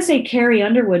was going to say Carrie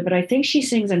Underwood, but I think she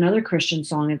sings another Christian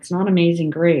song. It's not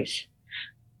Amazing Grace.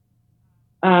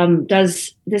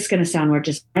 Does this going to sound weird?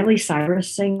 Does Miley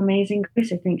Cyrus sing Amazing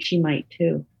Grace? I think she might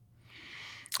too.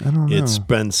 I don't know. It's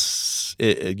been,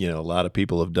 a lot of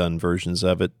people have done versions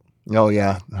of it. Oh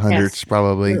yeah, hundreds Yes.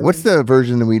 probably. What's the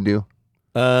version that we do?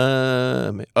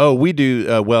 We do.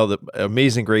 The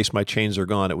Amazing Grace, My Chains Are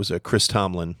Gone. It was a Chris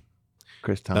Tomlin.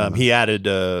 Chris Tomlin. He added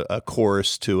a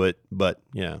chorus to it, but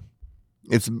yeah.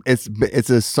 It's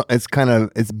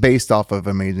based off of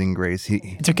Amazing Grace.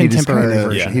 It's a contemporary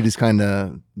version. He just kind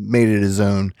of made it his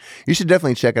own. You should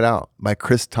definitely check it out by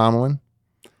Chris Tomlin.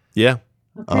 Yeah.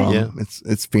 Okay. Yeah.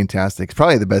 It's fantastic. It's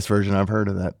probably the best version I've heard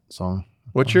of that song.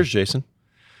 What's yours, Jason?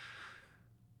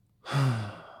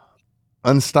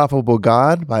 Unstoppable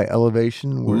God by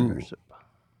Elevation Worship.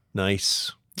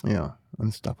 Nice. Yeah,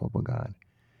 Unstoppable God.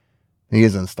 He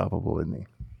is unstoppable, isn't he?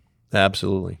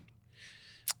 Absolutely.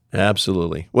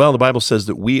 Absolutely. Well, the Bible says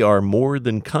that we are more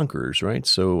than conquerors, right?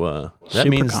 So that Super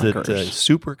means conquerors. that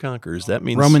super conquerors. That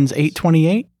means Romans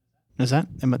 8:28. Is that?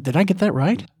 Did I get that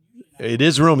right? it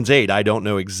is Romans 8. I don't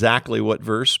know exactly what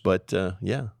verse, but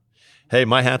yeah. Hey,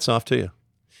 my hat's off to you.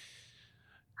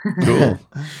 Cool.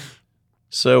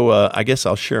 So I guess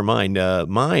I'll share mine.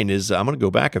 Mine is, I'm going to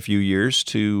go back a few years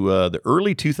to the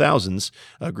early 2000s,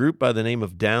 a group by the name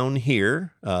of Down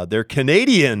Here. They're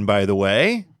Canadian, by the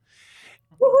way.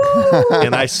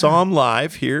 And I saw them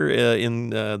live here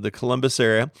in the Columbus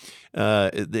area.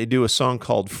 They do a song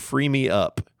called Free Me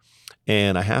Up.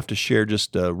 And I have to share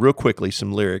just real quickly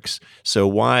some lyrics. So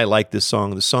why I like this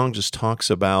song, the song just talks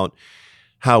about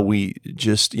how we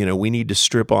just, we need to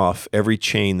strip off every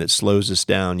chain that slows us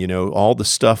down, all the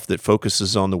stuff that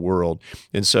focuses on the world.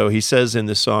 And so he says in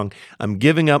this song, I'm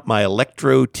giving up my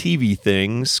electro TV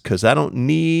things because I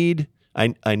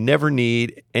never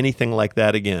need anything like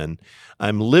that again.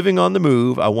 I'm living on the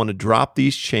move. I want to drop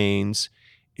these chains.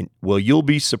 And, well, you'll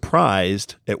be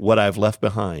surprised at what I've left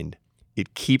behind.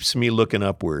 It keeps me looking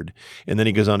upward. And then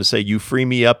he goes on to say, you free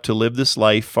me up to live this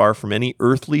life far from any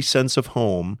earthly sense of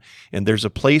home. And there's a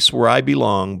place where I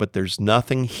belong, but there's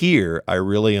nothing here I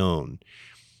really own.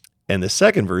 And the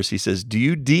second verse, he says, do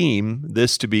you deem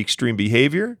this to be extreme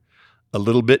behavior? A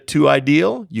little bit too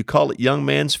ideal? You call it young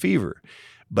man's fever.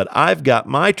 But I've got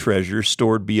my treasure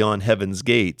stored beyond heaven's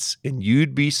gates, and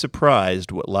you'd be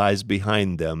surprised what lies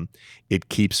behind them. It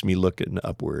keeps me looking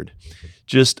upward.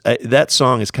 Just that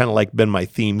song has kind of like been my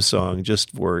theme song,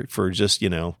 just for just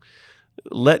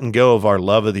letting go of our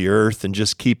love of the earth and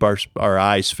just keep our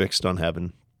eyes fixed on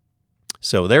heaven.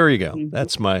 So there you go.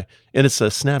 That's and it's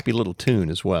a snappy little tune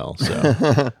as well.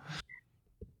 So.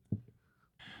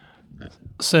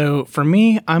 So for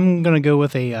me, I'm going to go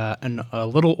with a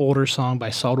little older song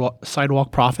by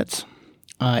Sidewalk Prophets.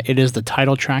 It is the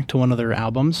title track to one of their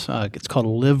albums. It's called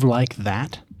Live Like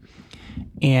That.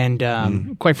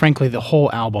 And quite frankly, the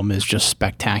whole album is just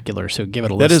spectacular. So give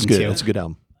it a listen to. That is good. That's a good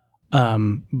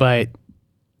album. But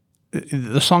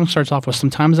the song starts off with,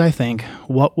 sometimes I think,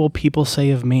 what will people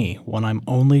say of me when I'm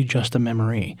only just a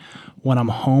memory, when I'm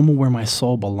home where my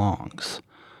soul belongs?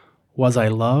 Was I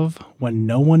love when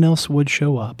no one else would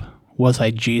show up? Was I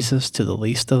Jesus to the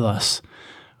least of us?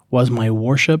 Was my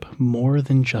worship more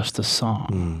than just a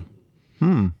song?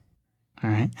 All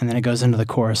right. And then it goes into the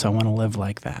chorus, I want to live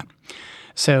like that.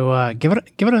 So give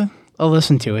it a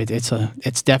listen to it.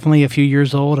 It's definitely a few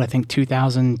years old. I think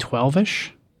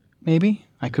 2012ish, maybe.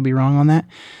 I could be wrong on that,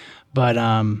 but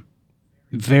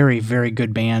very, very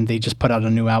good band. They just put out a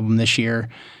new album this year,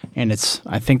 and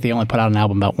I think they only put out an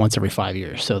album about once every 5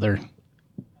 years, so they're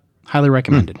highly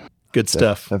recommended. Good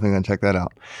stuff. Definitely gonna check that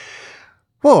out.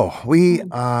 Whoa, we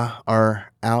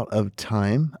are out of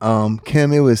time.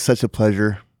 Kim, it was such a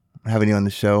pleasure having you on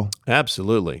the show.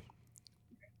 Absolutely.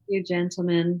 You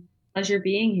gentlemen, pleasure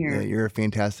being here. Yeah, you're a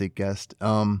fantastic guest.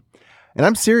 And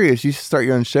I'm serious. You should start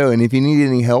your own show. And if you need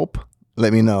any help,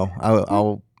 let me know.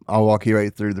 I'll walk you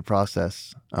right through the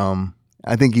process.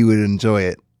 I think you would enjoy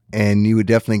it, and you would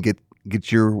definitely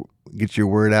get your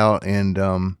word out and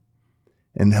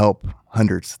help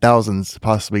hundreds, thousands,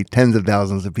 possibly tens of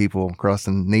thousands of people across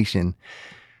the nation.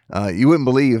 You wouldn't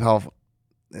believe how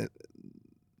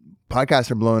podcasts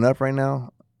are blowing up right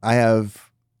now. I have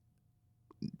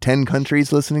 10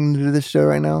 countries listening to this show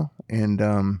right now,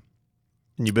 and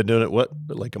You've been doing it, what,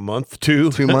 like a month,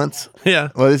 2? 2 months. Yeah.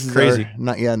 Well, this is Crazy.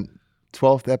 our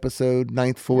 12th episode,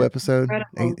 9th full episode,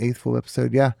 Incredible. 8th full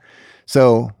episode. Yeah.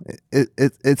 So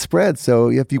it spreads. So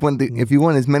if you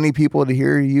want as many people to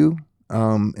hear you,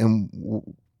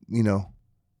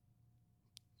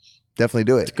 definitely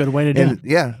do it. Good way to do And it.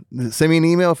 yeah, send me an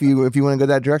email if you want to go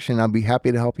that direction. I'll be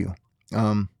happy to help you.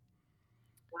 Wow.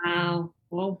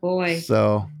 Oh boy.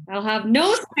 So I'll have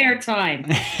no spare time.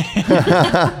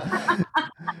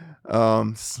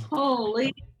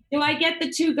 Holy. Do I get the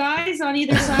two guys on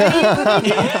either side?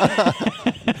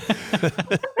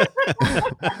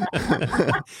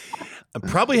 I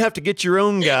probably have to get your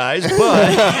own guys,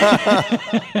 but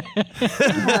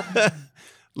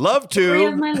love Story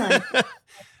of to. my life.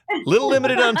 Little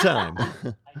limited on time.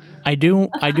 I do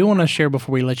want to share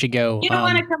before we let you go. You don't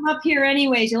want to come up here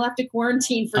anyways. You'll have to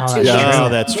quarantine for Oh, 2 that's years. true. Oh,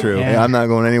 that's true. Yeah. yeah, I'm not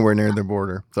going anywhere near the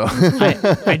border. So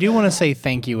I do want to say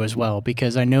thank you as well,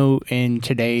 because I know in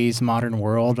today's modern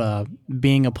world,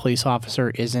 being a police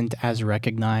officer isn't as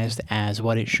recognized as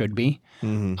what it should be.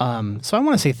 Mhm. So I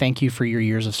want to say thank you for your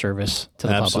years of service to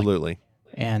the public. Absolutely.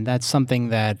 And that's something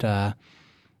that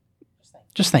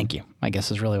just thank you, I guess,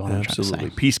 is really what I'm Absolutely. trying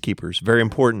to say. Peacekeepers, very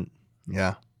important.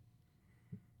 yeah,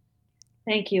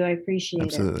 Thank you. I appreciate it.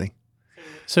 absolutely.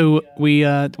 So we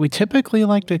typically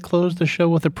like to close the show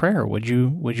with a prayer. Would you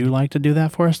like to do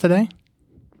that for us today?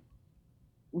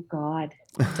 Oh, God.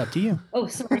 It's up to you. Oh,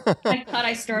 sorry. I thought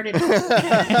I started.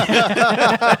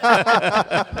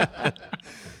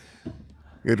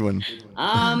 Good one.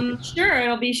 Sure.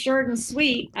 It'll be short and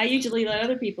sweet. I usually let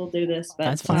other people do this, but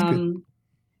That's fine.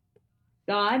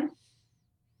 God,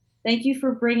 thank you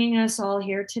for bringing us all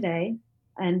here today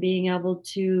and being able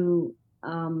to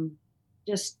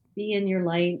just be in your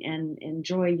light and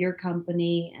enjoy your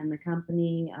company and the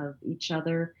company of each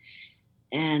other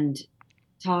and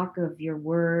talk of your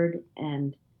word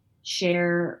and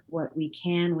share what we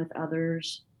can with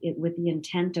others with the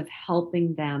intent of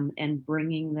helping them and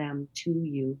bringing them to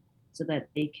you so that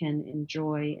they can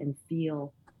enjoy and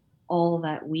feel all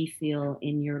that we feel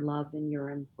in your love and your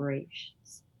embrace.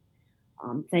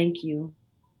 Thank you.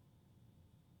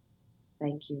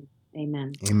 Thank you.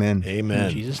 Amen. Amen. In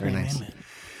Amen. Jesus' Very name, nice. amen.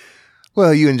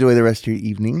 Well, you enjoy the rest of your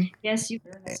evening. Yes, you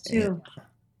guys too.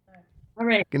 All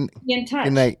right. Good, Be in touch.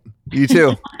 good night. You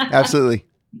too. Absolutely.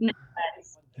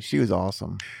 She was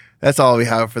awesome. That's all we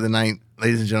have for the night,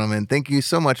 ladies and gentlemen. Thank you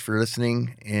so much for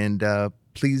listening. And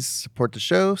please support the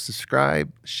show,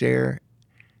 subscribe, share,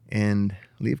 and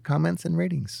leave comments and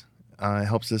ratings. It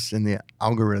helps us in the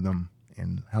algorithm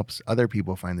and helps other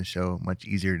people find the show much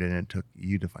easier than it took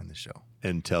you to find the show.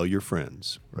 And tell your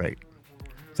friends. Right.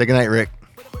 Say good night, Rick.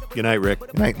 Good night, Rick.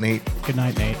 Good night, Nate. Good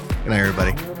night, Nate. Good night,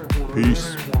 everybody.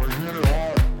 Peace.